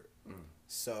support.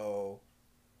 So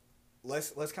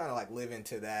let's kind of like live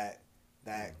into that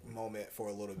moment for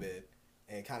a little bit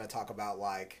and kind of talk about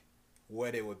like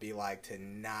what it would be like to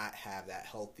not have that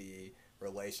healthy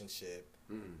relationship,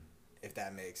 if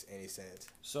that makes any sense.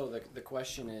 So the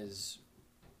question is,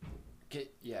 could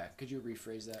you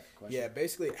rephrase that question? Yeah,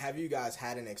 basically, have you guys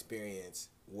had an experience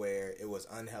where it was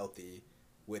unhealthy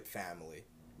with family,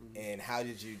 and how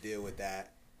did you deal with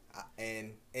that?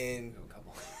 And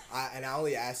I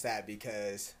only ask that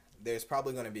because there's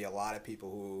probably going to be a lot of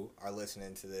people who are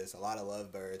listening to this, a lot of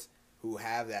lovebirds who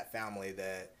have that family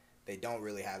that they don't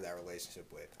really have that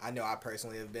relationship with. I know I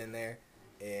personally have been there,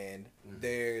 and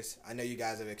I know you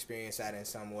guys have experienced that in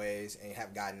some ways and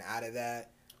have gotten out of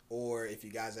that, or if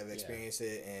you guys have experienced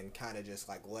it and kind of just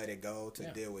like let it go to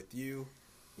deal with you.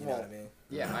 You know what I mean?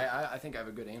 Yeah, I think I have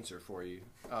a good answer for you.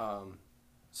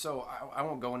 So I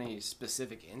won't go into any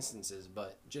specific instances,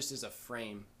 but just as a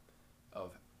frame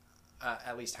of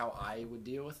at least how I would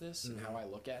deal with this and how I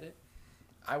look at it,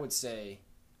 I would say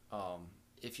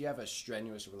if you have a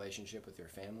strenuous relationship with your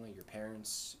family, your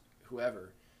parents,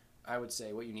 whoever, I would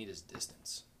say what you need is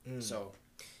distance. So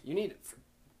you need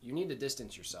to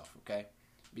distance yourself, okay?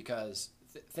 Because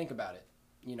think about it.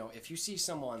 If you see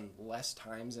someone less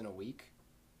times in a week,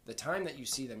 the time that you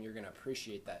see them, you're going to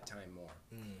appreciate that time more.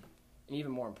 And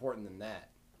even more important than that,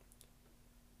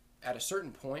 at a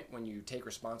certain point when you take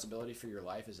responsibility for your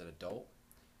life as an adult,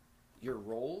 your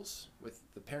roles with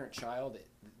the parent-child,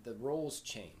 the roles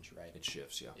change, right? It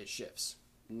shifts, yeah. It shifts.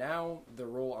 Now the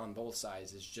role on both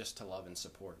sides is just to love and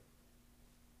support.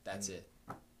 That's it.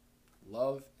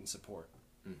 Love and support.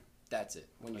 That's it.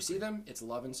 When you see them, it's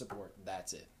love and support.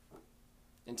 That's it.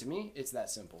 And to me, it's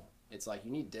that simple. It's like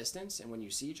you need distance, and when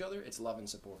you see each other, it's love and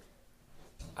support.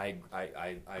 I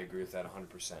agree with that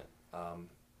 100%.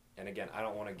 And again, I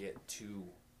don't want to get too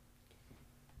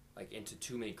into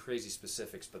too many crazy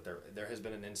specifics, but there has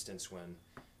been an instance when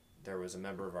there was a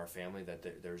member of our family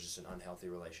that there was just an unhealthy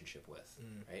relationship with,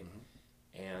 right?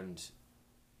 And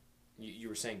you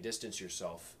were saying distance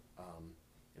yourself.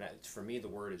 And for me, the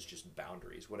word is just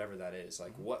boundaries, whatever that is.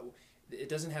 Like what, it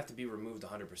doesn't have to be removed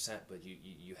 100%, but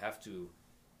you have to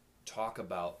talk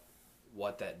about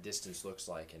what that distance looks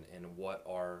like, and what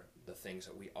are the things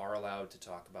that we are allowed to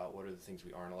talk about, what are the things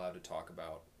we aren't allowed to talk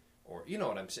about, or you know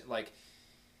what I'm saying. Like,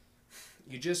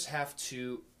 you just have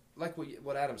to, like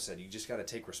what Adam said, you just got to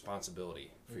take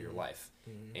responsibility for your life.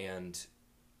 And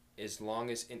as long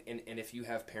as, and if you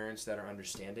have parents that are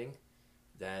understanding,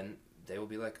 then they will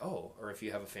be like, oh, or if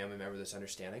you have a family member that's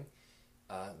understanding,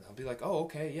 they'll be like, oh,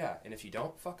 okay, yeah. And if you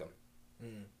don't, fuck them.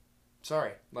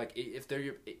 Sorry. Like,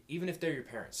 even if they're your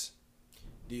parents.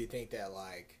 Do you think that,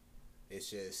 like, it's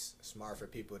just smart for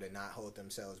people to not hold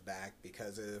themselves back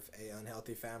because of a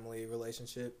unhealthy family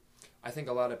relationship? I think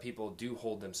a lot of people do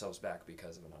hold themselves back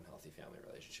because of an unhealthy family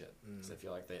relationship. Because they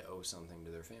feel like they owe something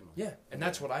to their family. Yeah, and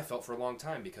that's what I felt for a long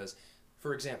time because,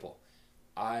 for example,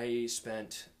 I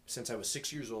spent, since I was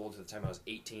 6 years old to the time I was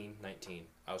 18, 19,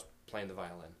 I was playing the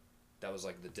violin. That was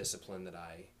like the discipline that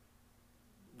I,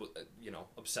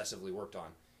 obsessively worked on.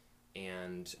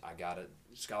 And I got a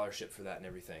scholarship for that and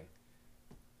everything.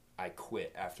 I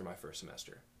quit after my first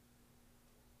semester.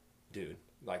 Dude,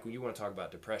 like, when you want to talk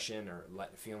about depression or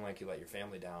feeling like you let your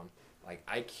family down, like,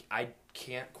 I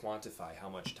can't quantify how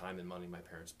much time and money my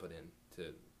parents put in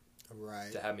to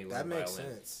have me learn that makes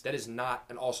violin. Sense. That is not,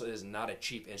 and also it is not a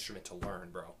cheap instrument to learn,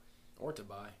 bro. Or to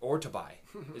buy.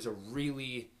 Is a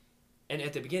really, and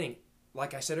at the beginning,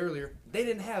 like I said earlier, they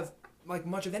didn't have like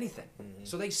much of anything.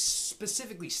 So they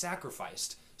specifically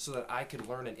sacrificed so that I could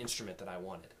learn an instrument that I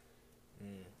wanted.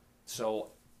 So,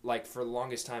 like, for the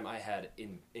longest time, I had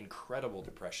incredible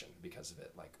depression because of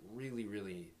it. Like, really,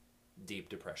 really deep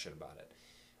depression about it.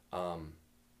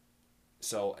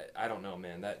 So I don't know,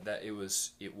 man.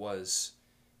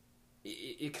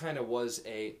 It kind of was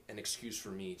an excuse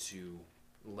for me to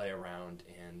lay around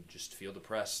and just feel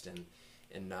depressed and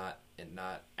not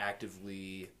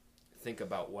actively think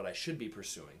about what I should be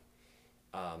pursuing.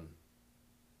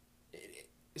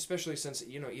 Especially since,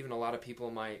 even a lot of people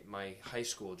in my high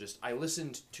school, I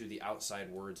listened to the outside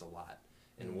words a lot,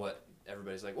 and what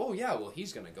everybody's like, oh yeah, well,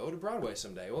 he's going to go to Broadway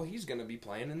someday. Well, he's going to be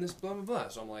playing in this blah, blah, blah.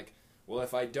 So I'm like, well,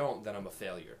 if I don't, then I'm a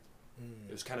failure.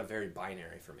 It was kind of very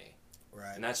binary for me.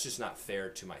 Right. And that's just not fair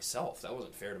to myself. That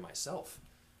wasn't fair to myself.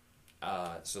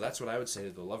 So that's what I would say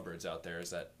to the lovebirds out there,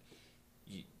 is that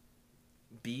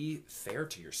be fair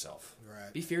to yourself.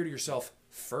 Right. Be fair to yourself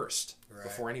first, right,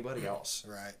 before anybody else.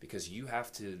 Right. Because you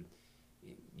have to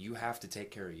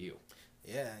take care of you.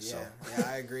 Yeah, So.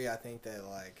 Yeah, I agree. I think that,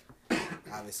 like,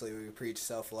 obviously we preach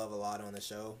self-love a lot on the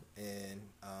show, and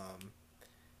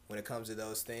when it comes to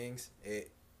those things,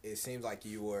 it seems like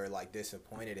you were, like,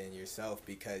 disappointed in yourself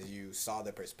because you saw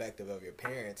the perspective of your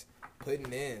parents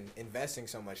investing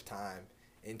so much time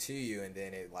into you, and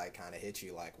then it, like, kind of hit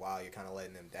you like, wow, you're kind of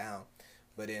letting them down.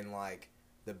 But in, like,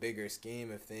 the bigger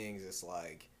scheme of things, it's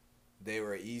like they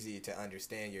were easy to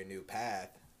understand your new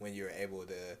path when you were able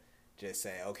to just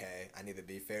say, okay, I need to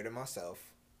be fair to myself.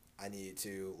 I need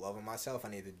to love on myself. I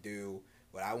need to do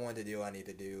what I want to do. I need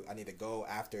to go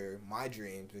after my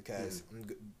dreams, because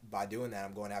by doing that,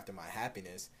 I'm going after my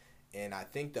happiness. And I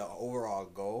think the overall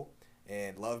goal,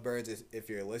 and lovebirds, if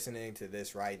you're listening to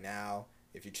this right now,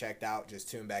 if you checked out, just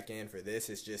tune back in for this.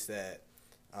 It's just that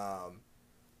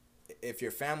if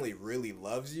your family really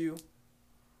loves you,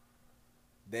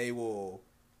 they will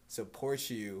support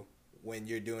you when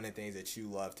you're doing the things that you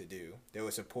love to do. They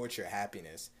will support your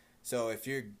happiness. So if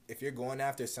you're going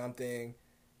after something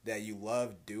that you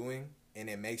love doing and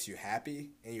it makes you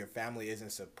happy, and your family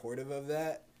isn't supportive of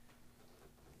that,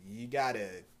 you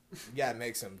gotta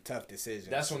make some tough decisions.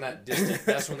 That's when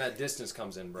that distance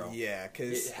comes in, bro. Yeah,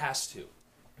 because it has to.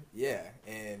 Yeah,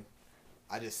 and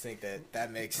I just think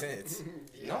that makes sense.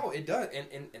 No, it does,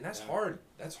 and that's hard.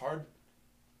 That's hard,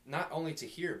 not only to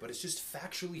hear, but it's just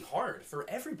factually hard for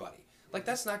everybody. Like,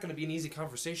 that's not going to be an easy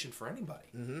conversation for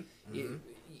anybody.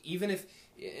 Even if,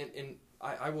 and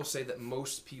I will say that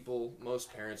most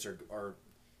parents are,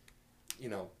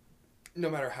 no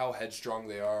matter how headstrong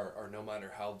they are, or no matter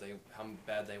how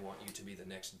bad they want you to be the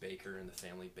next baker in the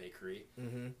family bakery,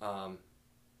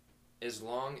 as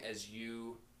long as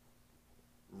you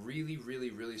really, really,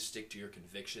 really stick to your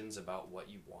convictions about what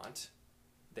you want,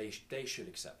 they should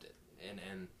accept it.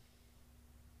 And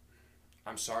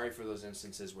I'm sorry for those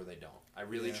instances where they don't. I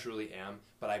really truly am,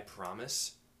 but I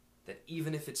promise that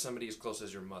even if it's somebody as close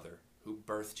as your mother who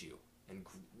birthed you and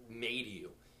made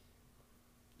you,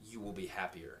 you will be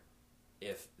happier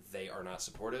if they are not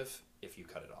supportive, if you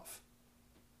cut it off.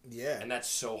 Yeah. And that's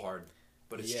so hard,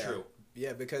 but it's true.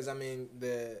 Yeah, because I mean,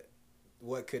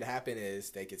 what could happen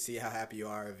is they could see how happy you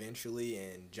are eventually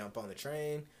and jump on the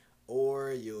train,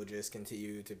 or you'll just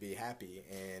continue to be happy.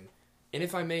 And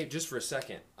if I may, just for a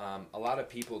second, a lot of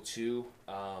people too,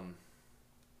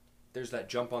 there's that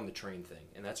jump on the train thing,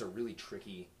 and that's a really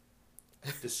tricky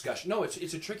discussion. No,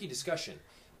 it's a tricky discussion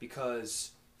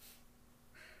because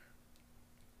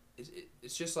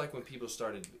it's just like when people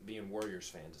started being Warriors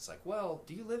fans. It's like, well,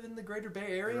 do you live in the Greater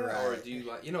Bay Area, or do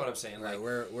you you know what I'm saying? Like,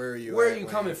 like, where are you? Where are you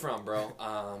coming from,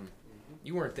 bro?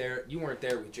 You weren't there. You weren't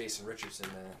there with Jason Richardson.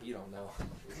 You don't know.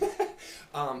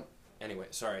 Anyway,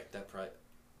 sorry.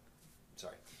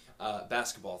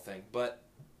 Basketball thing, but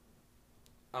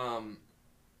I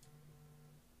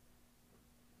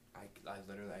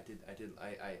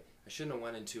shouldn't have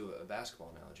went into a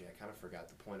basketball analogy. I kind of forgot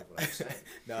the point of what I was saying.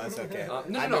 No, it's okay.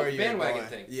 No, bandwagon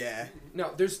thing. Yeah.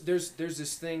 No, there's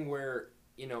this thing where,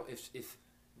 you know, if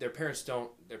their parents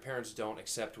don't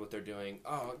accept what they're doing,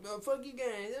 oh, no, fuck you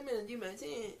guys, I'm gonna do my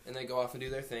thing, and they go off and do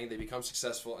their thing, they become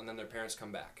successful, and then their parents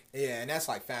come back. Yeah, and that's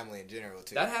like family in general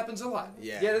too. That happens a lot.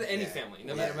 Yeah, any family,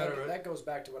 no matter. That goes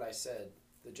back to what I said.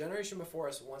 The generation before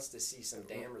us wants to see some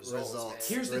damn results. Man.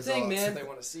 Here's the thing, man. They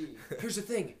want to see. Here's the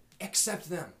thing.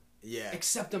 Accept them. Yeah.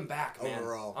 Accept them back, man.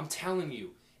 Overall. I'm telling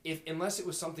you. Unless it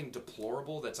was something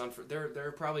deplorable that's there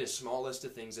are probably a small list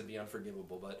of things that'd be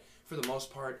unforgivable, but for the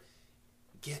most part,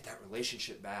 get that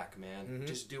relationship back, man. Mm-hmm.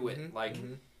 Just do it. Mm-hmm. Like,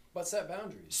 but set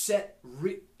boundaries.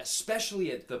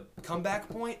 Especially at the comeback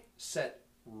point, set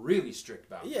really strict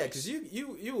boundaries. Yeah, because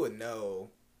you would know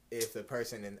if the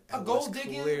person in a gold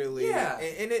digging, clearly,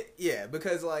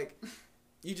 because like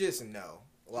you just know,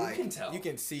 like you can tell, you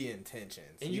can see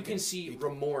intentions, and you can see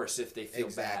remorse if they feel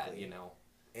bad, you know.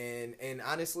 And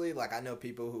honestly, like I know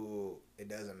people who it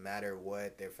doesn't matter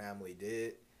what their family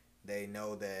did, they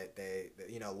know that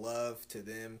love to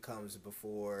them comes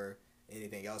before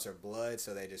anything else or blood,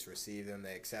 so they just receive them,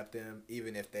 they accept them,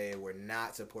 even if they were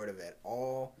not supportive at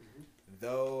all. Mm-hmm.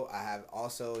 Though I have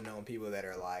also known people that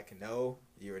are like, no,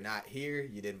 you were not here,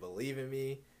 you didn't believe in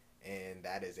me, and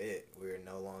that is it. We're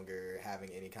no longer having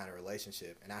any kind of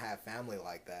relationship. And I have family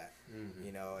like that,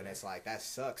 you know, and it's like, that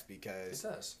sucks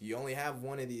because you only have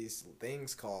one of these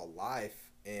things called life,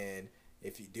 and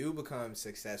if you do become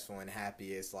successful and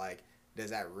happy, it's like,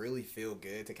 does that really feel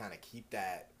good to kind of keep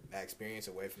that experience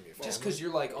away from your family? Just because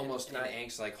you're like almost in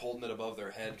angst, like holding it above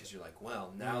their head because you're like,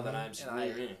 well, now that I'm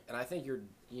and I think you're,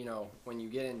 you know, when you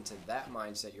get into that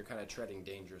mindset, you're kind of treading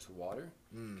dangerous water.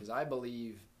 Because I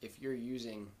believe if you're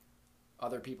using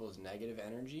other people's negative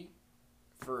energy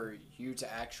for you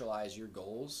to actualize your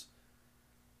goals,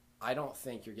 I don't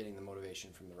think you're getting the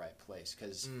motivation from the right place.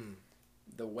 Because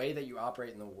the way that you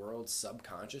operate in the world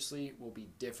subconsciously will be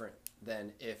different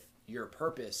than if your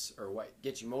purpose or what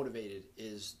gets you motivated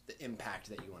is the impact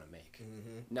that you want to make.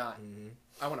 Not,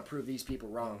 I want to prove these people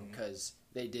wrong because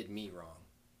they did me wrong.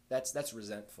 That's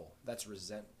resentful. That's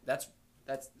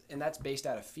based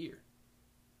out of fear.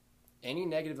 Any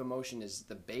negative emotion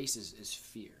the base is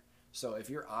fear. So if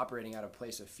you're operating out of a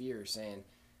place of fear, saying,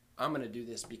 I'm going to do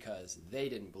this because they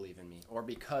didn't believe in me or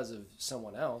because of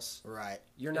someone else. Right.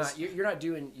 You're not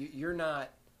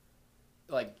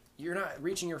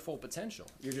reaching your full potential.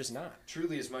 You're just not.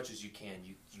 Truly, as much as you can,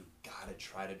 you gotta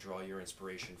try to draw your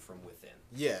inspiration from within.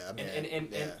 Yeah, I mean,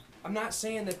 and I'm not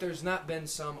saying that there's not been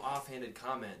some offhanded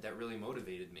comment that really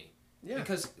motivated me. Yeah.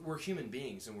 Because we're human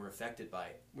beings and we're affected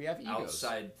by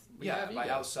outside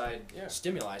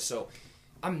stimuli. So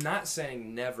I'm not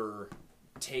saying never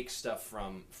take stuff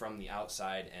from the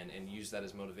outside and use that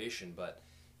as motivation, but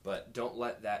don't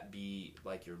let that be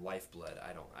like your lifeblood.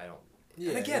 I don't.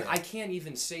 Yeah, and again, I can't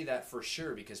even say that for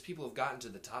sure because people have gotten to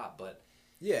the top, but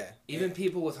even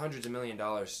people with hundreds of millions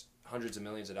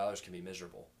of dollars can be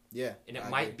miserable. Yeah, and it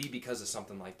might be because of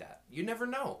something like that. You never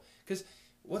know, because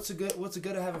what's the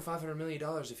good of having $500 million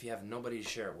if you have nobody to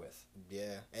share it with?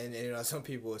 Yeah, and you know, some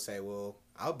people will say, "Well,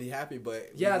 I'll be happy," but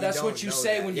that's what you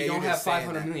say when you don't have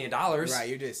 $500 million. Right,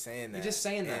 you're just saying that. You're just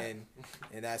saying that,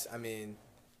 and that's, I mean,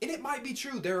 and it might be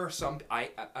true. There are some.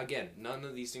 Again, none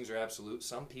of these things are absolute.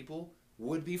 Some people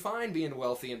would be fine being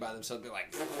wealthy and by themselves, be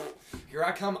like, here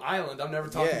I come, island. I'm never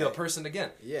talking to a person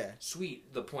again. Yeah.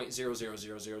 Sweet, the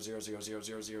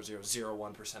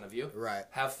 0.0000000000001% of you. Right.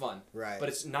 Have fun. Right. But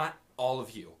it's not all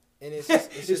of you. And it's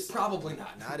just, it's just probably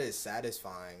not as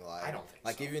satisfying. Like, I don't think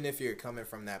like so. even if you're coming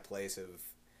from that place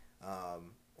of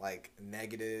like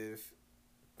negative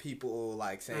people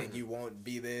like saying you won't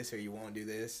be this or you won't do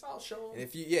this. I'll show them. And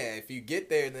if you get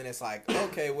there, then it's like,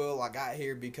 okay, well, I got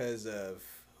here because of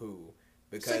who?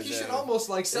 It's like you should almost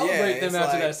like celebrate them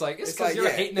after that. It's like it's because you're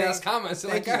hating ass comments.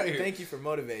 Like, out of here. Thank you for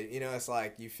motivating. You know, it's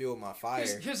like you fuel my fire.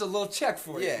 Here's a little check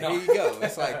for you. Yeah, No. here you go.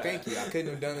 It's like, thank you. I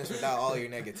couldn't have done this without all your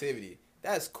negativity.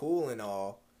 That's cool and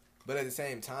all, but at the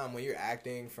same time, when you're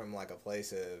acting from like a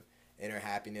place of inner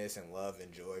happiness and love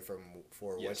and joy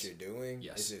for what you're doing,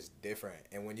 it's just different.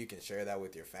 And when you can share that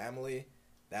with your family,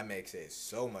 that makes it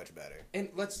so much better. And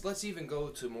let's even go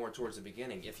to more towards the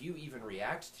beginning. If you even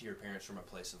react to your parents from a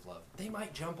place of love, they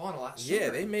might jump on a lot sooner. Yeah,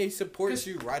 they may support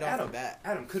you right off the bat.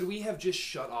 Adam, could we have just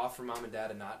shut off from mom and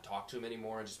dad and not talk to them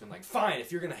anymore and just been like, fine,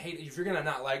 if you're gonna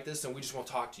not like this, then we just won't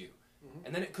talk to you. Mm-hmm.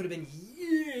 And then it could have been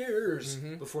years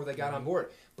before they got on board.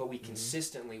 But we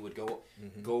consistently would go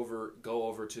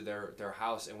over to their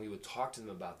house and we would talk to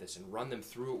them about this and run them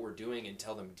through what we're doing and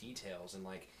tell them details and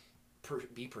like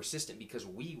be persistent because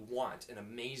we want an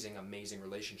amazing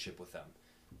relationship with them.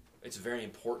 It's very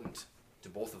important to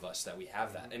both of us that we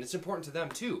have that, and it's important to them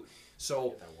too.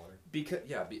 So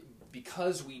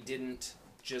because we didn't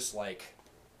just like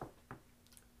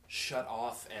shut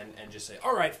off and just say,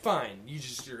 all right, fine,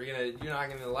 you're not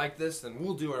gonna like this, then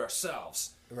we'll do it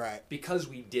ourselves. Right. Because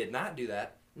we did not do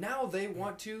that, now they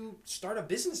want to start a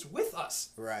business with us.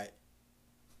 Right.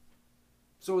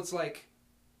 So it's like,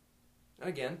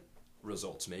 again,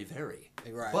 results may vary.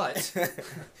 Right. But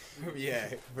yeah,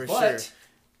 for sure. Sure.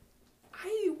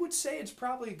 I would say it's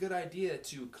probably a good idea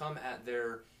to come at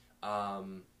their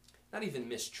not even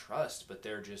mistrust, but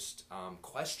their just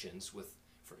questions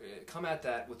come at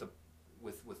that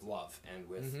with love and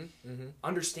with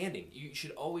understanding. You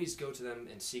should always go to them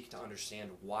and seek to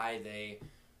understand why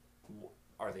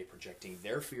are they projecting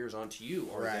their fears onto you,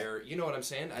 or you know what I'm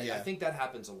saying? I think that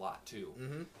happens a lot too.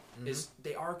 Is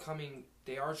they are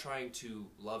trying to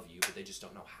love you, but they just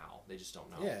don't know how. They just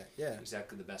don't know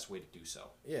exactly the best way to do so.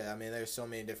 Yeah, I mean, there's so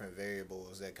many different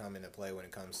variables that come into play when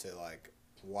it comes to like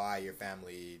why your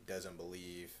family doesn't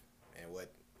believe in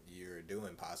what you're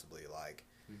doing. Possibly like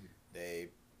they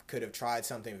could have tried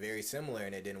something very similar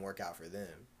and it didn't work out for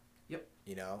them. Yep.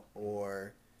 You know,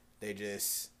 or they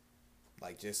just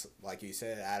like you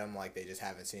said, Adam, like they just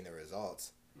haven't seen the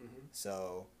results.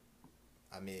 So,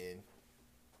 I mean,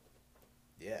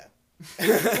 yeah.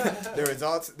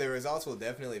 the results will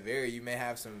definitely vary. You may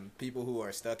have some people who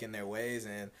are stuck in their ways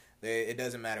and it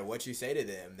doesn't matter what you say to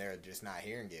them, they're just not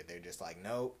hearing it. They're just like,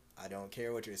 nope, I don't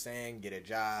care what you're saying, get a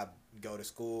job, go to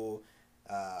school,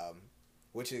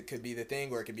 which it could be the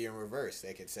thing, or it could be in reverse.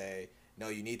 They could say, no,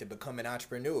 you need to become an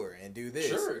entrepreneur and do this.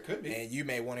 Sure, it could be. And you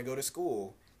may want to go to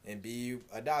school and be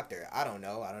a doctor. I don't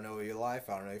know your life.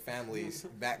 I don't know your family's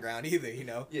background either, you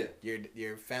know? Yeah.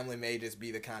 Your family may just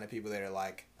be the kind of people that are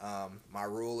like, my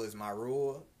rule is my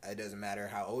rule. It doesn't matter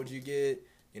how old you get.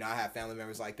 You know, I have family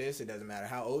members like this. It doesn't matter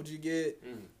how old you get.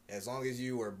 As long as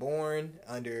you were born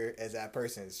as that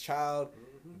person's child,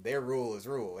 their rule is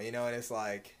rule. You know, and it's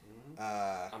like...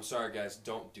 I'm sorry, guys.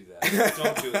 Don't do that.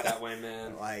 Don't do it that way,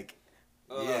 man. Like...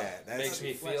 that makes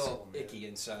me feel icky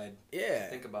inside. Yeah.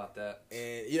 Think about that.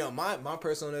 And, you know, my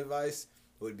personal advice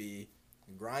would be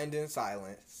grind in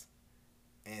silence.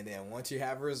 And then once you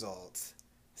have results,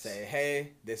 say,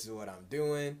 hey, this is what I'm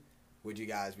doing. Would you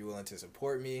guys be willing to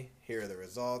support me? Here are the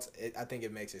results. I think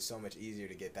it makes it so much easier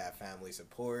to get that family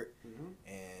support.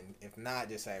 And if not,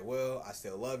 just say, well, I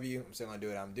still love you. I'm still going to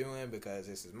do what I'm doing because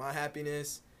this is my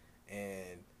happiness.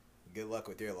 And good luck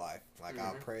with your life. Like,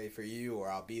 I'll pray for you, or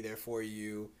I'll be there for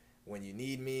you when you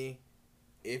need me,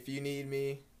 if you need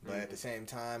me. But at the same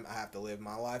time, I have to live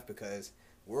my life because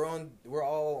we're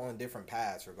all on different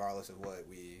paths, regardless of what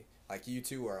we like. You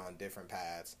two are on different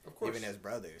paths, of course, even as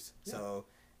brothers. Yeah. So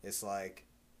it's like,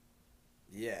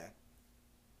 yeah.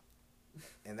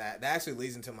 And that actually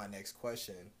leads into my next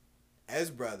question.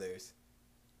 As brothers,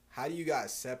 how do you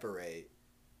guys separate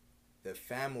the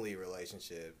family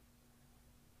relationship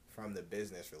from the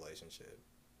business relationship?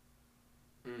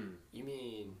 You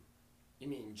mean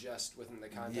just within the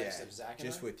context of Zach and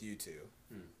just I? with you two?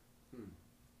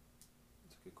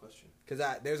 That's a good question. Because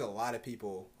there's a lot of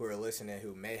people who are listening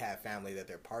who may have family that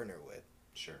they're partnered with.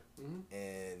 Sure.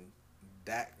 And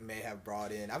that may have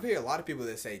brought in... I've heard a lot of people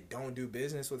that say, don't do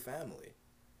business with family.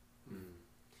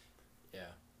 Yeah.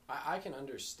 I can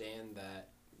understand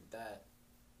that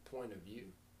point of view.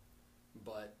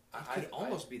 But it could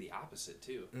almost be the opposite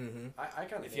too. I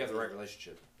kind of if you have the right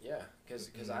relationship. Yeah,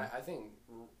 because I think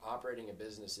operating a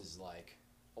business is like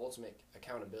ultimate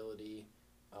accountability,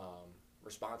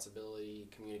 responsibility,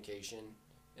 communication,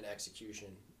 and execution.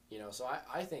 So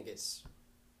I think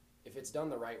if it's done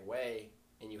the right way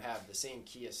and you have the same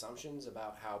key assumptions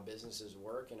about how businesses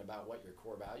work and about what your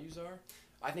core values are,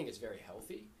 I think it's very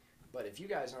healthy. But if you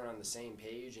guys aren't on the same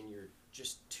page and you're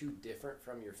just too different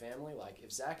from your family, like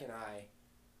if Zach and I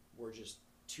were just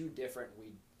too different,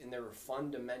 and there were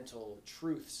fundamental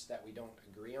truths that we don't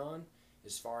agree on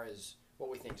as far as what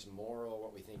we think is moral,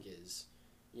 what we think is,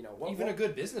 a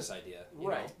good business idea.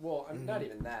 Right. Well, not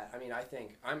even that. I mean, I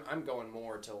think I'm going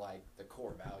more to like the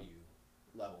core value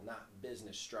level, not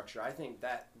business structure. I think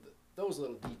that those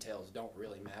little details don't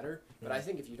really matter. But I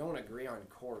think if you don't agree on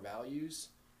core values,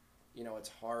 it's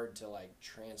hard to like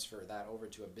transfer that over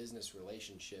to a business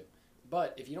relationship.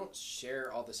 But if you don't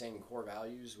share all the same core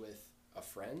values with a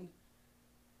friend,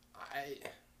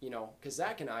 because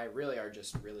Zach and I really are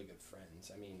just really good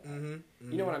friends. I mean,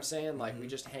 you know what I'm saying? Like, we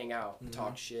just hang out,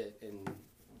 talk shit, and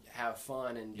have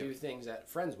fun, and do things that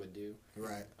friends would do.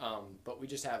 Right. But we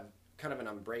just have kind of an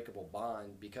unbreakable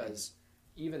bond but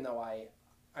even though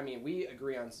we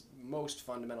agree on most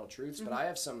fundamental truths, but I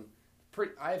have some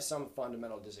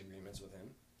fundamental disagreements with him.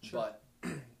 Sure.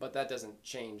 But that doesn't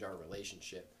change our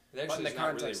relationship. It actually is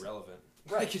not really relevant.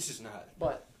 Right. Like, it's just not.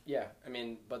 But yeah,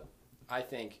 but I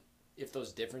think if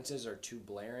those differences are too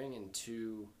blaring and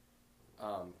too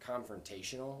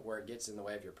confrontational, where it gets in the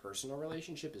way of your personal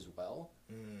relationship as well,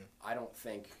 I don't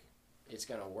think it's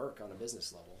going to work on a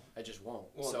business level. I just won't.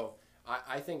 Well, so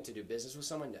I think to do business with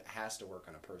someone, it has to work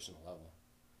on a personal level.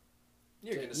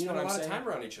 You're going to spend a lot of time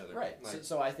around each other. Right. Like,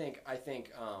 so I think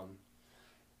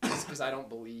because I don't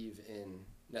believe in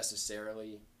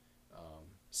necessarily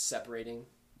separating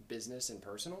business and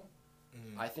personal.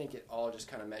 I think it all just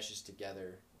kind of meshes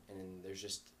together, and there's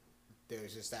just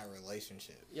that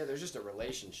relationship. Yeah, there's just a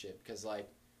relationship, because like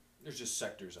there's just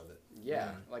sectors of it. Yeah,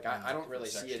 like I don't really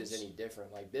see it as any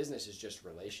different. Like, business is just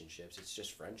relationships. It's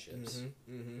just friendships,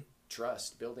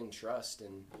 trust, building trust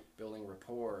and building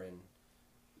rapport, and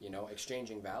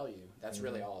exchanging value. That's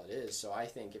really all it is. So I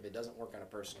think if it doesn't work on a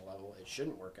personal level, it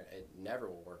shouldn't work. It never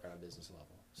will work on a business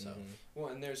level. So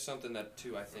well, and there's something that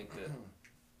too I think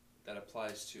that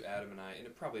applies to Adam and I, and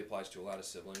it probably applies to a lot of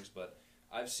siblings, but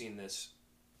I've seen this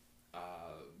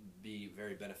be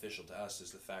very beneficial to us,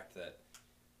 is the fact that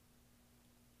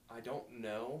I don't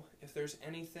know if there's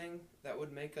anything that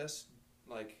would make us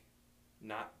like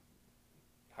not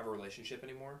have a relationship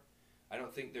anymore. I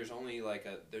don't think there's only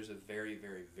there's a very,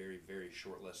 very, very, very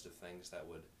short list of things that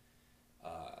would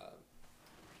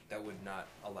not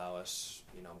allow us,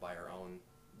 by our own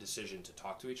decision to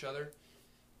talk to each other.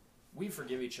 We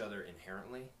forgive each other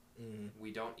inherently.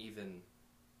 We don't even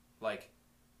like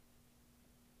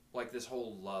this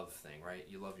whole love thing, right?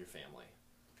 You love your family.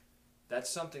 That's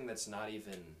something that's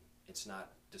it's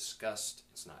not discussed,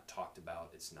 it's not talked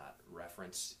about, it's not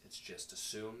referenced, it's just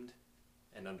assumed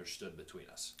and understood between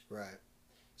us. Right.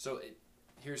 So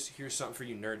here's something for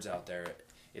you nerds out there.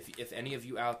 If any of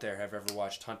you out there have ever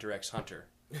watched Hunter x Hunter,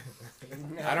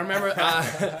 I don't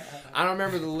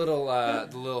remember the little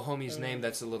homie's name.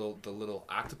 That's the little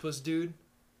octopus dude.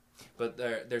 But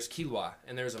there's Killua,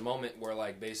 and there's a moment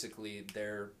where basically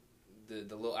the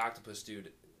little octopus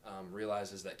dude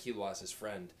realizes that Killua is his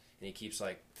friend, and he keeps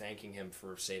thanking him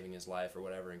for saving his life or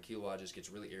whatever. And Killua just gets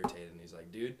really irritated, and he's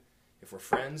like, "Dude, if we're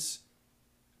friends,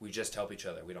 we just help each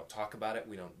other. We don't talk about it.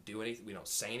 We don't do anything. We don't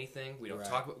say anything. We don't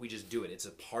talk about it. We just do it. It's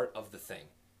a part of the thing.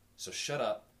 So shut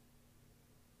up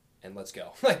and let's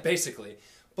go." Basically.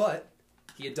 But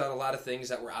he had done a lot of things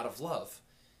that were out of love.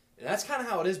 And that's kind of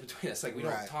how it is between us. We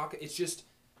don't talk. It's just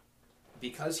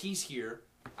because he's here,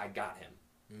 I got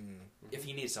him. If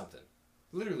he needs something.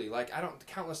 Literally,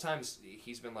 countless times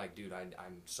he's been like, "Dude,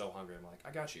 I'm so hungry." I'm like,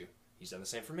 "I got you." He's done the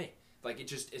same for me. It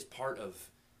just is part of...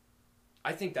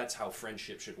 I think that's how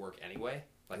friendship should work anyway.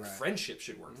 Friendship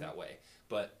should work that way.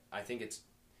 But I think it's,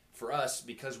 for us,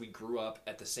 because we grew up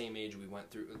at the same age we went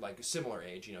through, a similar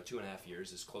age, 2.5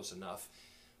 years is close enough.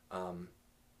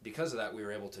 Because of that, we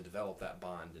were able to develop that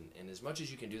bond. And as much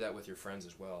as you can do that with your friends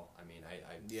as well,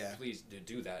 please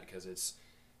do that, because it's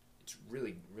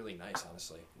really, really nice,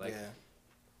 honestly.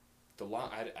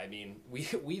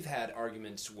 We've had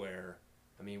arguments where,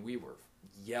 we were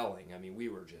yelling. We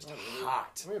were just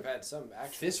hot. We've had some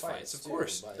actual fist fights, of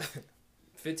course.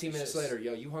 15 minutes later,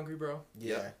 yo, you hungry, bro?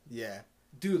 Yeah.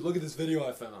 Dude, look at this video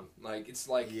I found. It's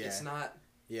not...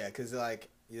 Yeah, because,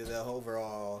 the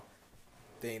overall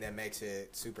thing that makes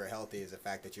it super healthy is the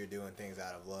fact that you're doing things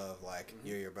out of love.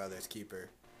 You're your brother's keeper.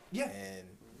 Yeah. And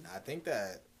I think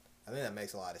that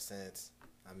makes a lot of sense.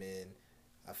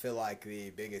 I feel like the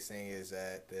biggest thing is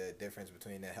that the difference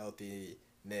between a healthy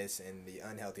and the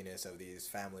unhealthiness of these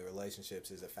family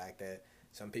relationships is the fact that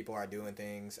some people are doing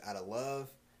things out of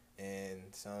love, and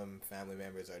some family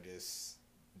members are just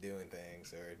doing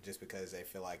things or just because they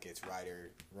feel like it's right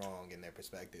or wrong in their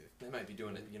perspective. They might be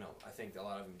doing it, I think a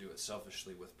lot of them do it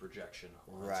selfishly with projection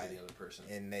onto the other person.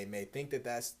 And they may think that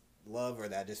that's love, or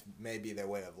that just may be their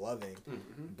way of loving,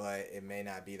 but it may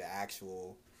not be the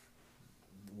actual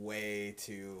way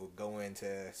to go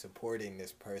into supporting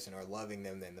this person or loving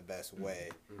them in the best way,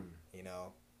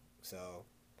 So,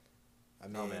 I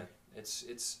mean, oh man,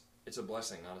 it's a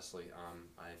blessing, honestly.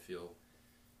 I feel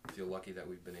lucky that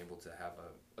we've been able to have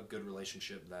a good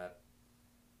relationship, that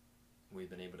we've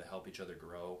been able to help each other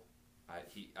grow.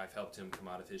 I've helped him come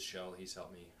out of his shell. He's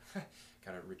helped me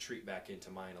kind of retreat back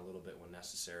into mine a little bit when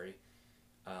necessary.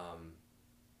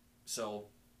 So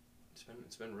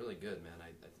it's been really good, man.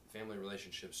 Family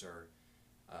relationships are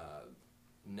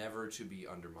never to be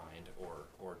undermined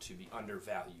or to be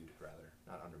undervalued, rather,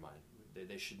 not undermined.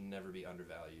 They should never be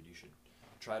undervalued. You should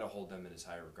try to hold them in as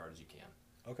high a regard as you can.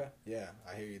 Okay, yeah,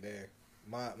 I hear you there.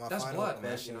 My That's final blood,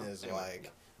 question man, is anyway,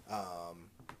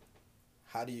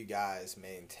 how do you guys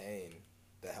maintain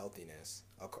the healthiness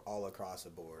all across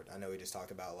the board? I know we just talked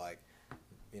about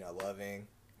loving,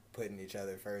 putting each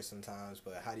other first sometimes,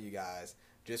 but how do you guys,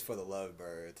 just for the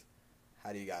lovebirds,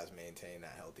 how do you guys maintain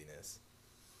that healthiness?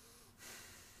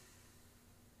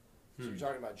 So you're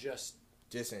talking about just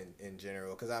in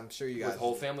general, because I'm sure you guys with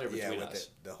whole family or between with us?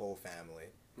 the whole family.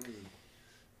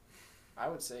 I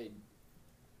would say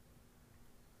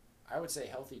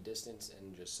healthy distance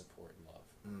and just support and love.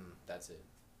 That's it.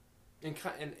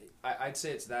 And I'd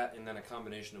say it's that, and then a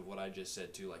combination of what I just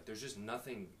said too. Like, there's just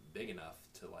nothing big enough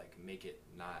to make it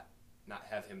not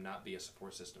have him not be a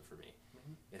support system for me.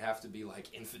 It'd have to be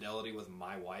like infidelity with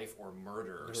my wife or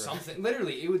murder or something.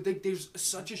 Literally, there's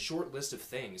such a short list of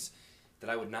things that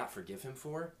I would not forgive him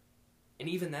for, and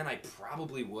even then I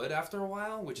probably would after a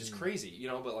while, which is crazy,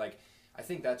 But I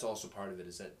think that's also part of it,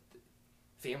 is that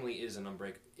family is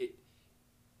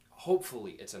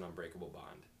hopefully it's an unbreakable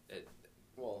bond.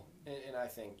 Well, and I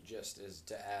think, just as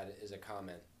to add as a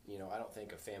comment, I don't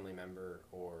think a family member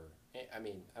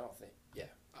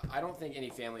I don't think any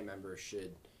family member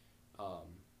should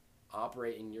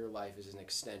operate in your life as an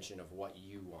extension of what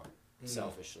you want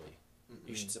selfishly.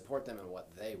 You should support them in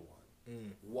what they want.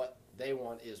 What they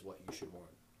want is what you should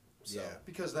want. So,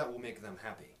 because that will make them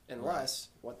happy. Unless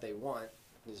what they want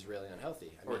is really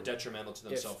unhealthy. Or detrimental to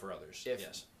themselves or others.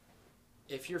 Yes.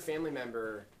 If your family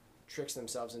member tricks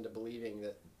themselves into believing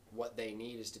that what they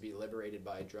need is to be liberated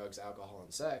by drugs, alcohol,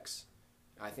 and sex,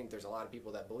 I think there's a lot of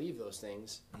people that believe those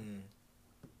things.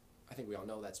 I think we all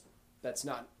know that's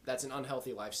an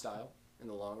unhealthy lifestyle in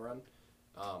the long run.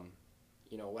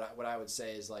 What I would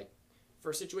say is,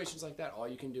 for situations like that, all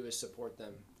you can do is support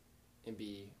them and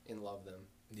be in love them.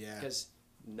 Yeah. Because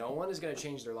no one is going to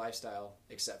change their lifestyle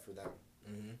except for them.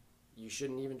 You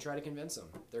shouldn't even try to convince them.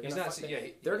 They're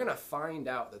going to find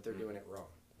out that they're doing it wrong.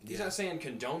 He's not saying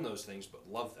condone those things, but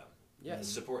love them. Yes.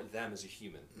 Support them as a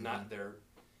human, not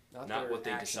what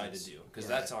they decide to do, because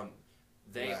that's on.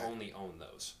 They only own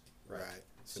those. Right.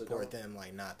 Support them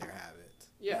not their habits.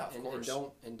 Yeah, of course.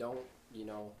 And don't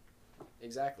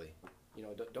exactly.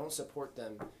 Don't support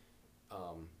them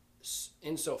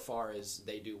insofar as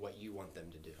they do what you want them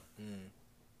to do.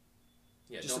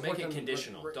 Yeah, don't make it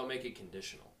conditional. Don't make it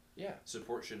conditional. Yeah.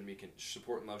 Support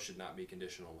and love should not be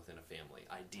conditional within a family.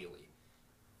 Ideally,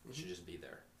 it should just be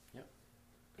there. Yep.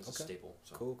 It's a staple.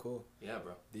 So. Cool. Yeah,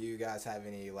 bro. Do you guys have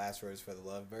any last words for the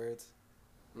lovebirds?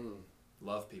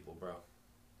 Love people, bro.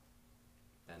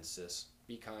 And sis.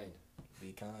 Be kind.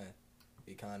 Be kind.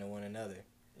 Be kind to one another.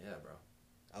 Yeah,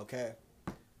 bro. Okay.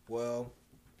 Well,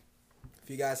 if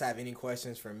you guys have any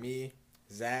questions for me,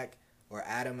 Zach, or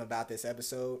Adam about this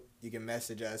episode, you can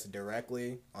message us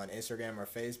directly on Instagram or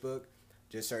Facebook.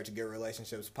 Just search Good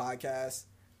Relationships Podcast.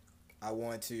 I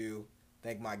want to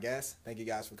thank my guests. Thank you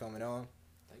guys for coming on.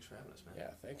 Thanks for having us, man.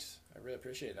 Yeah, thanks. I really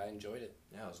appreciate it. I enjoyed it.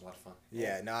 Yeah, it was a lot of fun.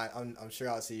 Yeah, no, I'm sure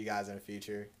I'll see you guys in the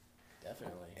future.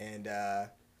 Definitely. And I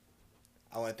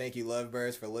want to thank you,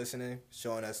 lovebirds, for listening,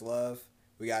 showing us love.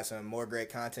 We got some more great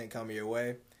content coming your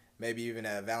way. Maybe even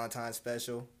a Valentine's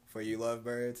special for you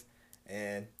lovebirds.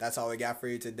 And that's all we got for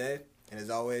you today. And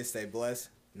as always, stay blessed,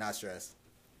 not stressed.